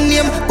grave and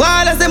name.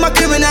 While I say my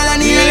criminal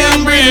and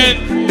alien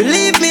brain.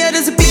 Believe me,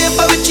 there's a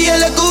paper with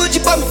jail. A Gucci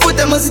on foot,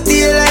 I must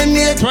steal I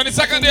made.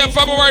 22nd day of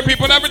February,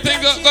 people.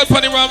 Everything got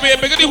funny around here.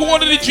 Bigger the whole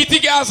of the GT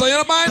gas, you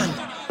know, man?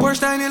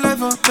 Porsche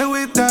 911, me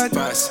whip that.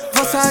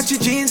 Versace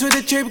jeans with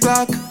a trip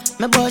Glock.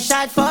 My boss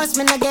shot first,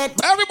 me not get.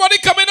 Everybody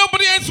coming up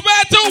with the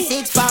inspire too.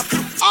 Six pop.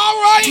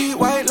 Alright. G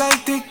white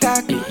like Tic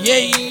Tac.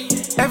 Yeah.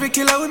 Every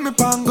killer with me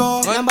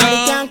pango.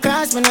 Nobody can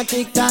cross me, no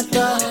tic tac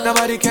toe.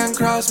 Nobody can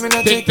cross me,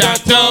 no tic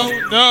tac toe.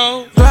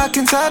 No. Black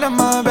inside of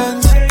my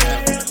Benz.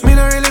 Me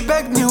no really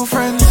beg new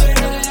friends.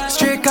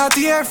 Straight out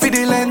the air for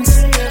the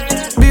lens.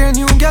 Be a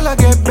new gal I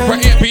get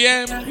bent. For 8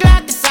 p.m.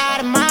 Black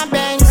inside of my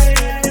Benz.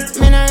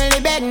 Me no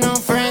really beg no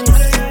friends.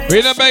 We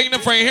not begging a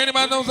friend. Hear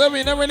anybody knows that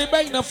we not really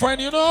begging a friend.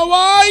 You know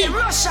why?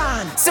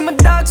 Russian. See my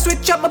dog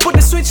switch up, I put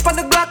the switch for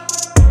the Glock.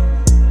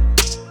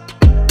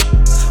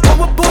 When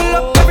we pull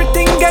up,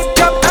 everything get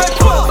dropped.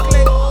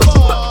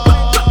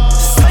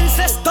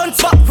 Senseless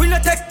stunts, but we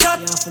not take that.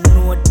 You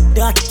know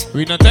that.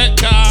 We not take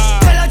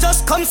that. Tell her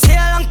just come see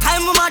a long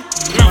time we mad.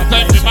 Long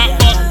time we mad.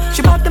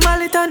 She bought the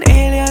mallet and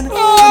alien.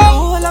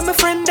 Oh, all of my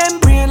friend them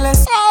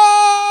brainless.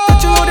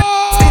 Touch you load the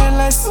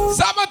stainless.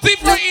 Saturday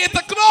from 8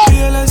 o'clock.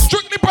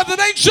 Strictly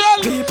presidential.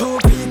 People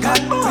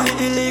vegan, we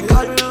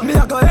illegal. Me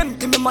a go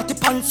empty me matty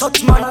pan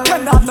such man.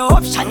 Can have no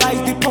option, I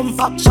the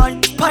pump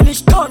action.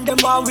 Spanish town them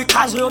while we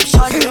cause eruption.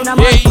 When a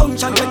man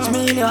function gets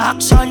me in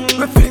action.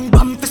 We fling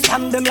bomb to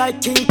scam them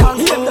like King Kong.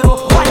 Them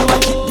up one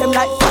hit them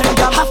like Van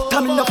Damme. Half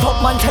come in the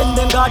fuck man, send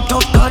them God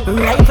tough God.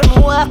 Right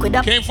from work with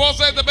a King Force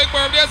says the big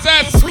birthday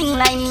says. Swing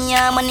like me,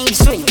 money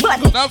swing.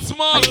 But that's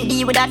small.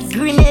 Deal with that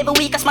grin every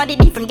week. I smell the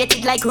different, get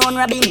it like Ron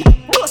Robin.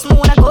 Boss me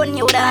wanna gun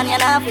you down, you're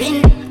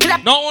nothing.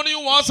 Not only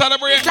you want to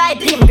celebrate.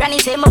 Like him, granny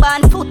say my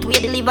band foot, we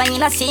deliver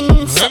in a sin.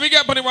 Let me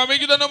get money, man,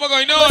 make you don't know what's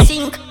going on.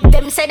 Sink.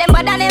 Them say them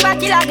bad and never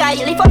kill a guy.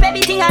 Lift up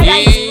everything I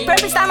like.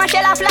 Purpose time I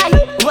shell a fly.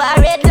 War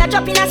red, la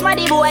drop in a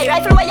smarty boy.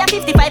 Rifle wire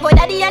 55, boy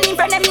daddy and in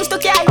front them used to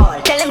carry.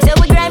 Tell them say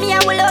we grimy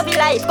and we love you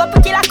life.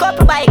 Couple kill a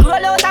couple bike. Roll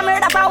out a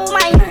murder for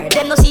woman.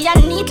 Them no see a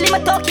neatly my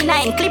talking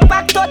 9. Clip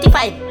back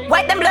 35.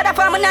 Wipe them blood up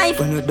from a knife.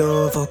 When you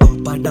do fuck up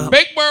and down.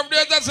 Big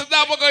birthday, that's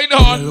what's going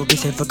on. Look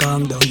yourself for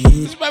calm down.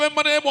 This my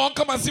money won't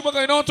come and see what's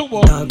going on too,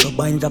 boy.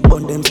 Binds up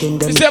on them skin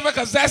them. You see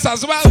because that's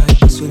as well.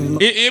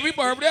 Every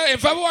birthday in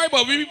February,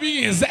 but we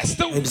be in zest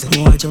too.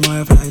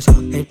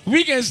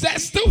 We get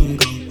zest too.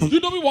 You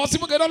know we want to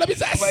see what's going on, let me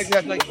zest. We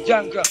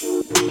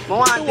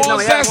want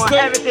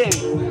everything.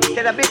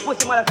 Get a big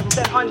pussy mother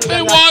for 100.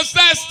 They want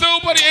zest too,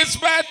 but it's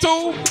bad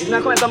too. It's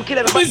not going to come kill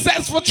everybody. We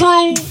zest for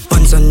true.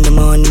 Once on the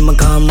morning, my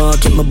car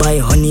market, my buy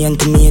honey and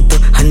tomato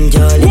and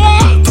jolly.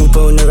 2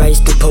 pound of rice,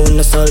 2 pound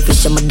of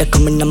saltfish. I'm a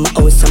coming in my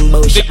house and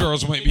bullshit. The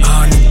girls might be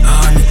honey.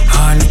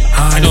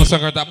 I know some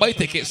girls that buy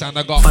tickets and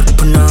I got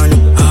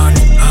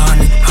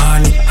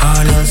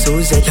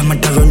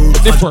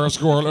the first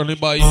girl only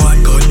buy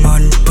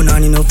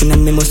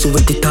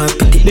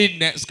the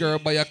next girl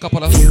buy a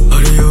couple of the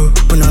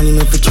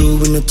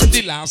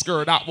last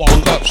girl that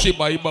walk up she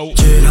buy both.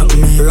 Real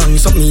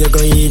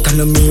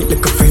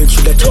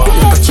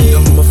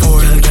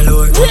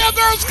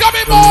girls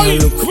coming boy.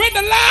 Win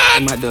the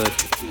land.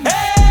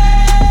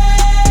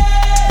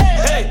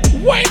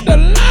 Win the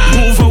land.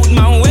 Move out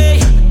my way.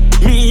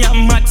 Me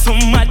and Max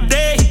on my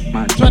day.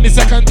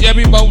 22nd, yeah,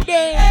 we bout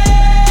there.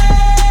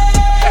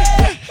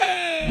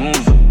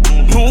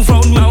 Move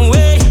out my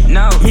way.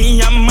 Now,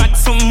 me and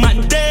Max on my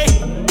day.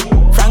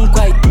 Frank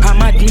White,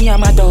 I'm at me,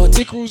 I'm a dot.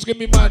 The crews get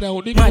me mad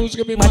out. The crews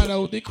cruise can be mad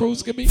out. The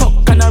cruise can be.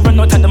 Fuck, can I run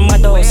out of the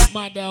mad house?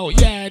 Mad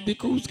out, yeah, the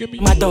cruise can be.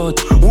 Mad out.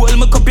 Hold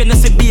my cup, you know,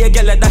 see be a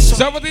girl that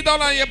shot. $70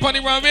 on your penny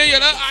round here, you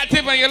look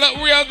active and you look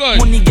real good.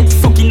 Money get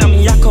fucking on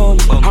me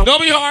account.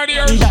 Don't be hard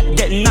here. That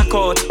get knock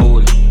out.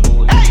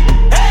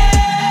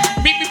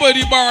 Meet me by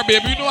the bar,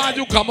 baby. You know how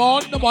you come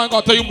on. No one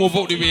gonna tell you move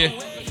out the way.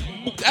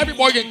 Every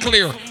boy get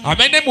clear. And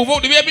when they move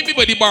out the way, meet me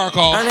by the bar,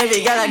 call. And if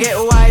you gotta get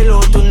wild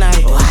out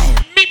tonight.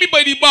 Meet me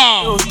by the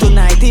bar.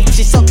 Tonight, if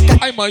she suck,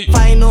 I might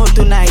find out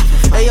tonight.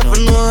 I have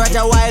to know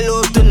Roger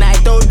wild out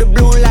tonight. Out the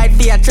blue light,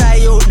 for try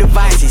out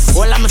devices.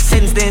 All I'm a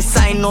sense, then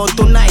sign out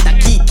tonight. I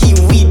key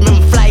weed, me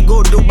fly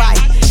go Dubai.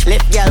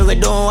 Left girl, we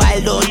don't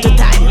wild out to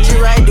time. She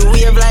ride the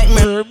wave like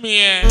me.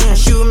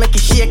 She will make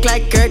it shake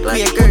like Kurt.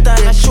 We a Kurt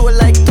on a show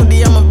like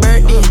today, I'm a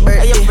birthday.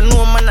 I have to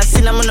know man, I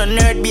seen I'm on a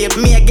nerd, babe.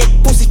 Me, I get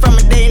pussy from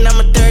a day, and I'm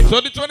a third. So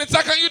the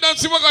 22nd, you don't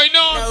see what going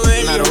on.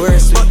 Not the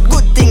worst, but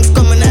good things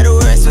coming out the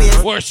worst way.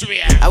 Worst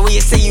way. I will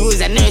say you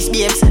was a nurse,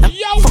 babes.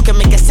 Fucking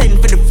make a send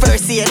for the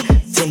first year.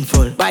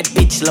 Sinful, bad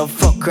bitch, love,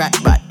 fuck, rat,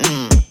 but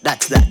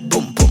that's that.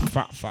 Boom, boom.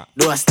 Fat.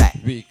 Do a style.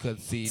 We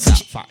could see that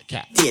fat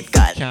cat. Take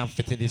God. Can't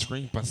fit in the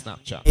screen for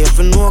Snapchat. If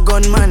you know a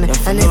gun man, and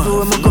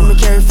everywhere I go, me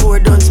carry 4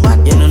 guns back.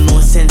 You don't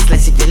know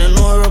senseless if you don't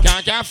know rope.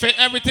 Can't fit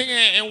everything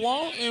in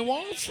one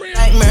frame.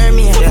 Like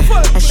mermaid,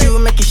 and she will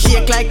make it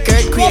shake like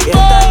Kurt Craig. And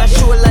I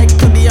show like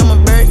today I'm a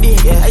birthday.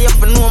 I have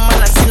to know man,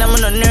 I seen I'm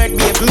on a nerd,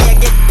 babe. Me I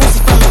get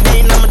pussy from a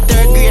day, and I'm a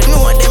 3rd grade.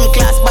 No of them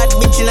class bad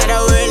bitch in the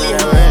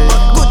world.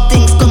 Good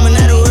things coming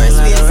out the worst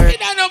ways. You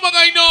don't know what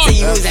going on. So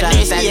you was a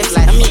nurse, babes.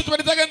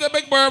 22nd, the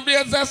big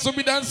birthday, that's to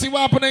be done. See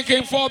what happened and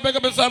came forward. Big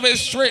up yourself.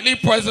 It's straightly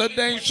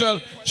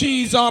presidential.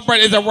 Cheese on bread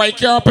is a right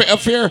carpet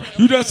affair.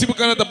 You don't see what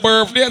kind of the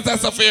birthday,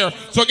 that's affair.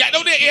 So get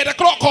down there, 8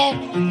 o'clock, call.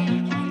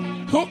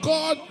 Oh,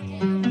 God.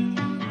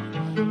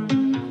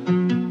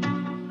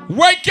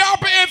 White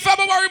carpet in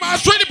February, man.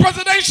 Strictly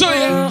presidential,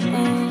 yeah.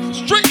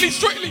 Strictly.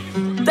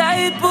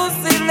 Tight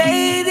pussy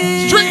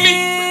ladies.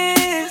 Strictly.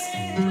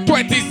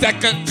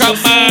 22nd, come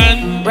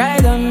on.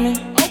 Ride on me.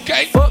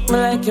 Okay. Fuck me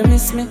like you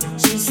miss me.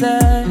 She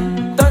said,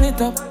 turn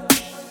it up.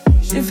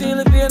 She feel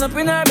the pain up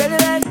in her belly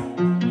like.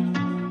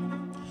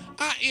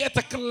 At 8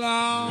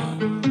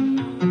 o'clock.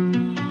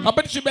 I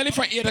bet she belly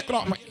from 8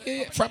 o'clock.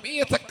 From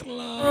 8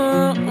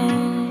 o'clock.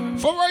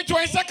 February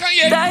 22nd,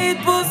 yeah. Tight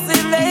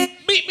pussy lady.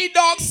 Meet me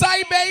dog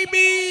side,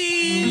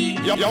 baby.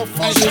 Yo,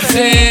 I just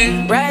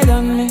say, ride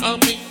on me.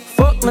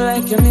 Fuck me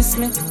like you miss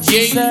me.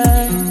 She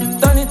said,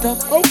 turn it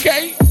up.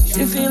 Okay.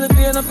 She feel the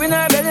pain up in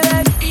her belly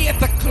like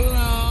 8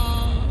 o'clock.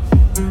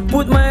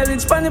 Put my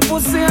lips on the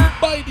pussy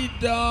by the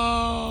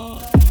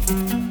dog.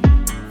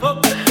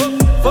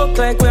 Fuck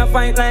like we a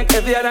fight like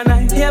every other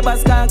night. Yeah,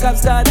 but cop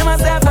star, them a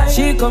say fight.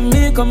 She come,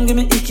 me come, give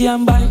me icky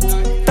and bite.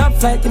 Top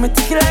flight, give me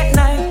ticky like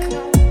Nike.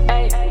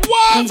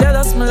 What? I'm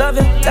jealous, me love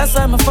you. That's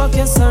why I'm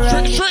fucking so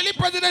right. Strictly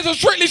presidential,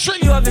 strictly.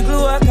 You have the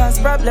glue, I cause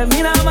problem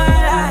in my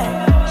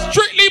life.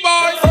 Strictly,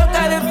 boy. Fuck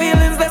all the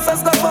feelings, let's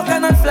just go fuck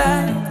and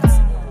fly.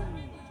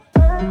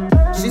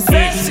 She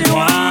said she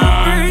want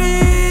free.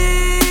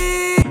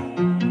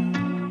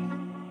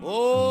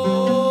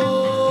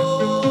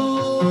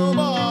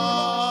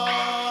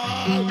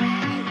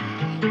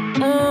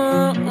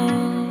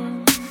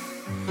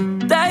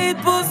 Tight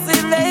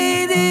pussy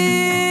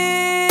ladies.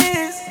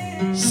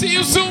 See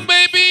you soon,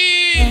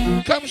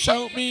 baby. Come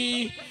shout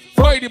me.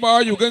 By the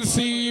bar, you can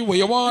see what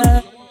you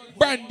want.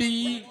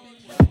 Brandy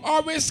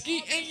or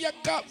whiskey, and you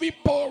got me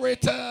pour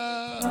it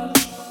up.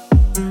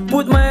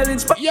 Put my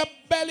lips on your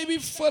belly, be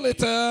full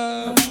it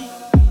up.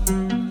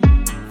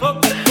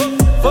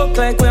 Fuck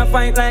like we a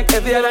fight like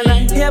every other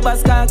night. Yeah,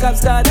 but cop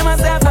star, them a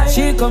say fight.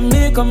 She come,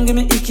 me come, give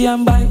me icky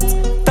and bite.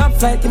 Top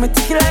flight, give me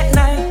ticky like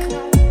Nike.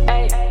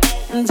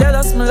 I'm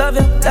jealous, me love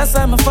you. That's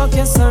why I'm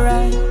fucking so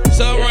right.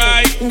 So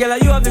right. Girl,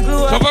 you have the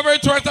glue. So February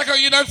 22nd,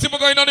 you don't see me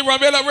going on the run.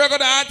 We're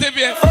gonna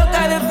activate. Fuck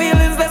all the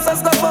feelings, let's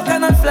just go fuck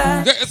and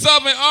fly. Get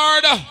yourself in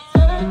order.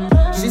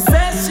 She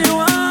says she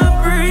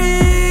want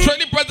free.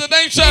 Strictly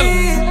presidential.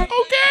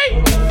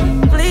 Okay.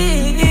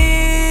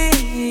 Please.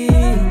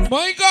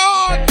 My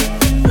God.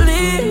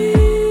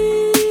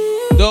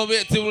 Please. Don't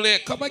wait too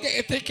late. Come and get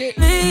your ticket.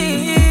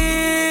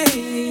 Please.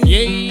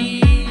 Yeah.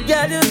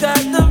 Girl, you got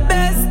the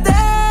bestest.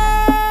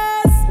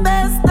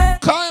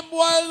 Come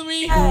while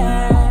we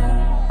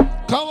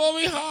come when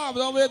we have.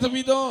 Don't wait till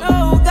we done.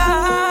 Oh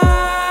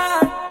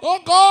God. Oh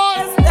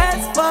God.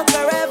 That's for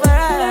forever.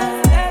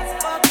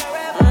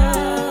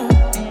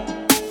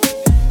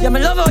 Yeah, me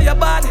love all your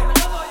body.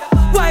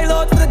 Wild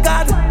out to the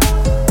God.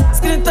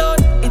 Skin out,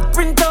 it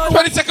print out.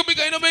 22nd, we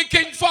going to make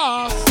King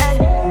fast.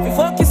 If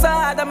fuck you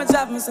hard, I'm a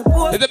job, me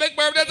support. It's a big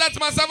birthday, that's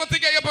myself. I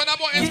think I put that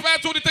boy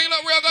inspired to the thing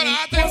that we're gonna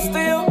have. Close to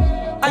you.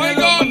 And you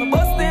love me,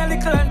 bust me a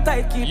little and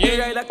tight. Keep me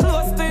right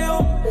close to you.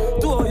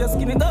 To all your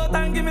skinny out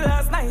and give me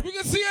last night. We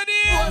can see it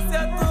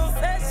here.